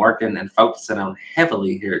and working and focusing on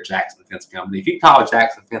heavily here at Jackson Fence Company. If you call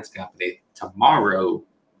Jackson Fence Company tomorrow,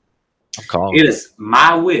 I'm calling. It is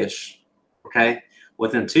my wish, okay?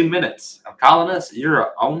 Within 2 minutes of calling us,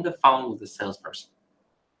 you're on the phone with the salesperson.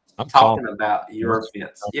 I'm talking about your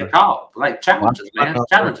fence. Yeah, call. Like challenges, man.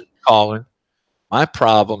 Challenges. Calling. My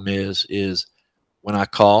problem is when I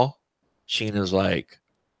call, Sheena's like,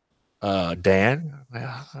 Dan?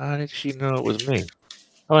 How did she know it was me?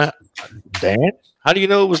 I'm like, Dan? How do you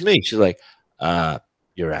know it was me? She's like,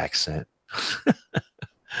 your accent.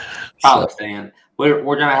 Call us, Dan. We're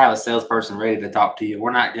gonna have a salesperson ready to talk to you.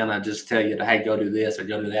 We're not gonna just tell you to, hey, go do this or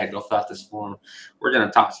go do that, go fill out this form. We're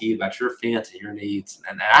gonna talk to you about your fence and your needs.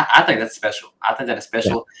 And I think that's special. I think that is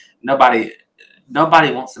special. Yeah.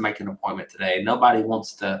 Nobody wants to make an appointment today. Nobody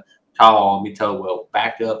wants to call and be told, well,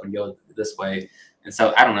 back up and go this way. And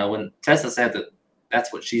so I don't know, when Tessa said that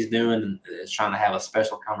that's what she's doing and is trying to have a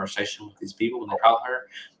special conversation with these people when they call her,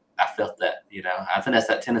 I felt that, I think that's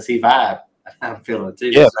that Tennessee vibe. I'm feeling it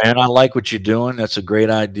too. Yeah, man, I like what you're doing. That's a great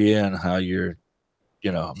idea, and how you're,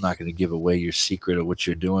 I'm not going to give away your secret of what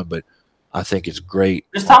you're doing, but I think it's great.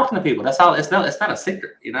 Just talking to people. That's all. It's not a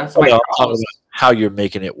secret, How you're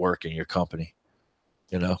making it work in your company,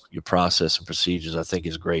 your process and procedures. I think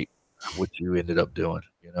is great. What you ended up doing,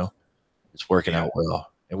 it's working out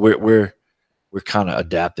well, and we're kind of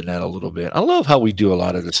adapting that a little bit. I love how we do a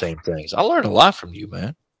lot of the same things. I learn a lot from you,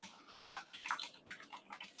 man.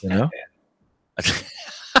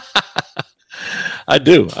 I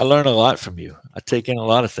do. I learn a lot from you. I take in a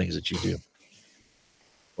lot of things that you do,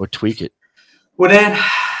 or tweak it. Well, Dan,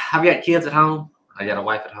 I've got kids at home. I got a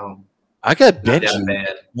wife at home. I got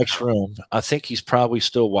Benji next room. I think he's probably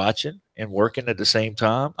still watching and working at the same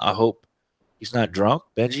time. I hope he's not drunk.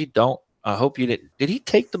 Benji, I hope you didn't. Did he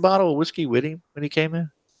take the bottle of whiskey with him when he came in?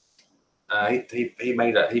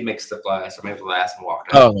 He mixed the glass, or maybe the glass, and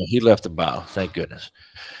walked out. Oh, no, he left the bottle. Thank goodness.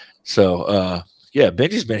 So, yeah,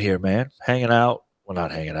 Benji's been here, man, hanging out. Well,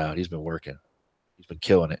 not hanging out. He's been working. He's been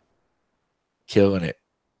killing it.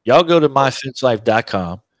 Y'all go to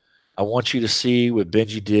myfencelife.com. I want you to see what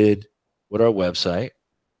Benji did with our website.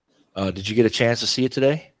 Did you get a chance to see it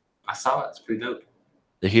today? I saw it. It's pretty dope.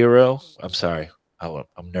 The hero. I'm sorry.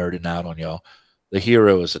 I'm nerding out on y'all. The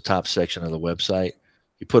hero is the top section of the website.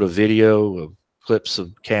 He put a video of clips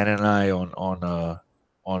of Cannon and I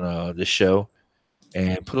on this show,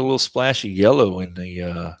 and put a little splash of yellow in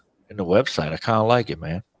the website. I kind of like it,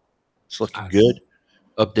 man. It's looking Nice. good.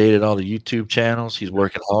 Updated all the YouTube channels. He's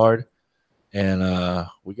working hard, and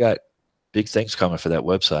we got big things coming for that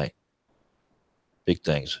website. Big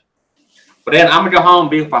things. But then I'm gonna go home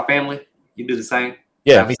and be with my family. You do the same.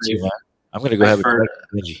 Yeah, Have me safe. too, man. I'm gonna go have a Thanks for- drink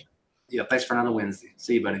with Benji. Yeah, thanks for another Wednesday.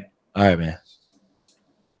 See you, buddy. All right, man.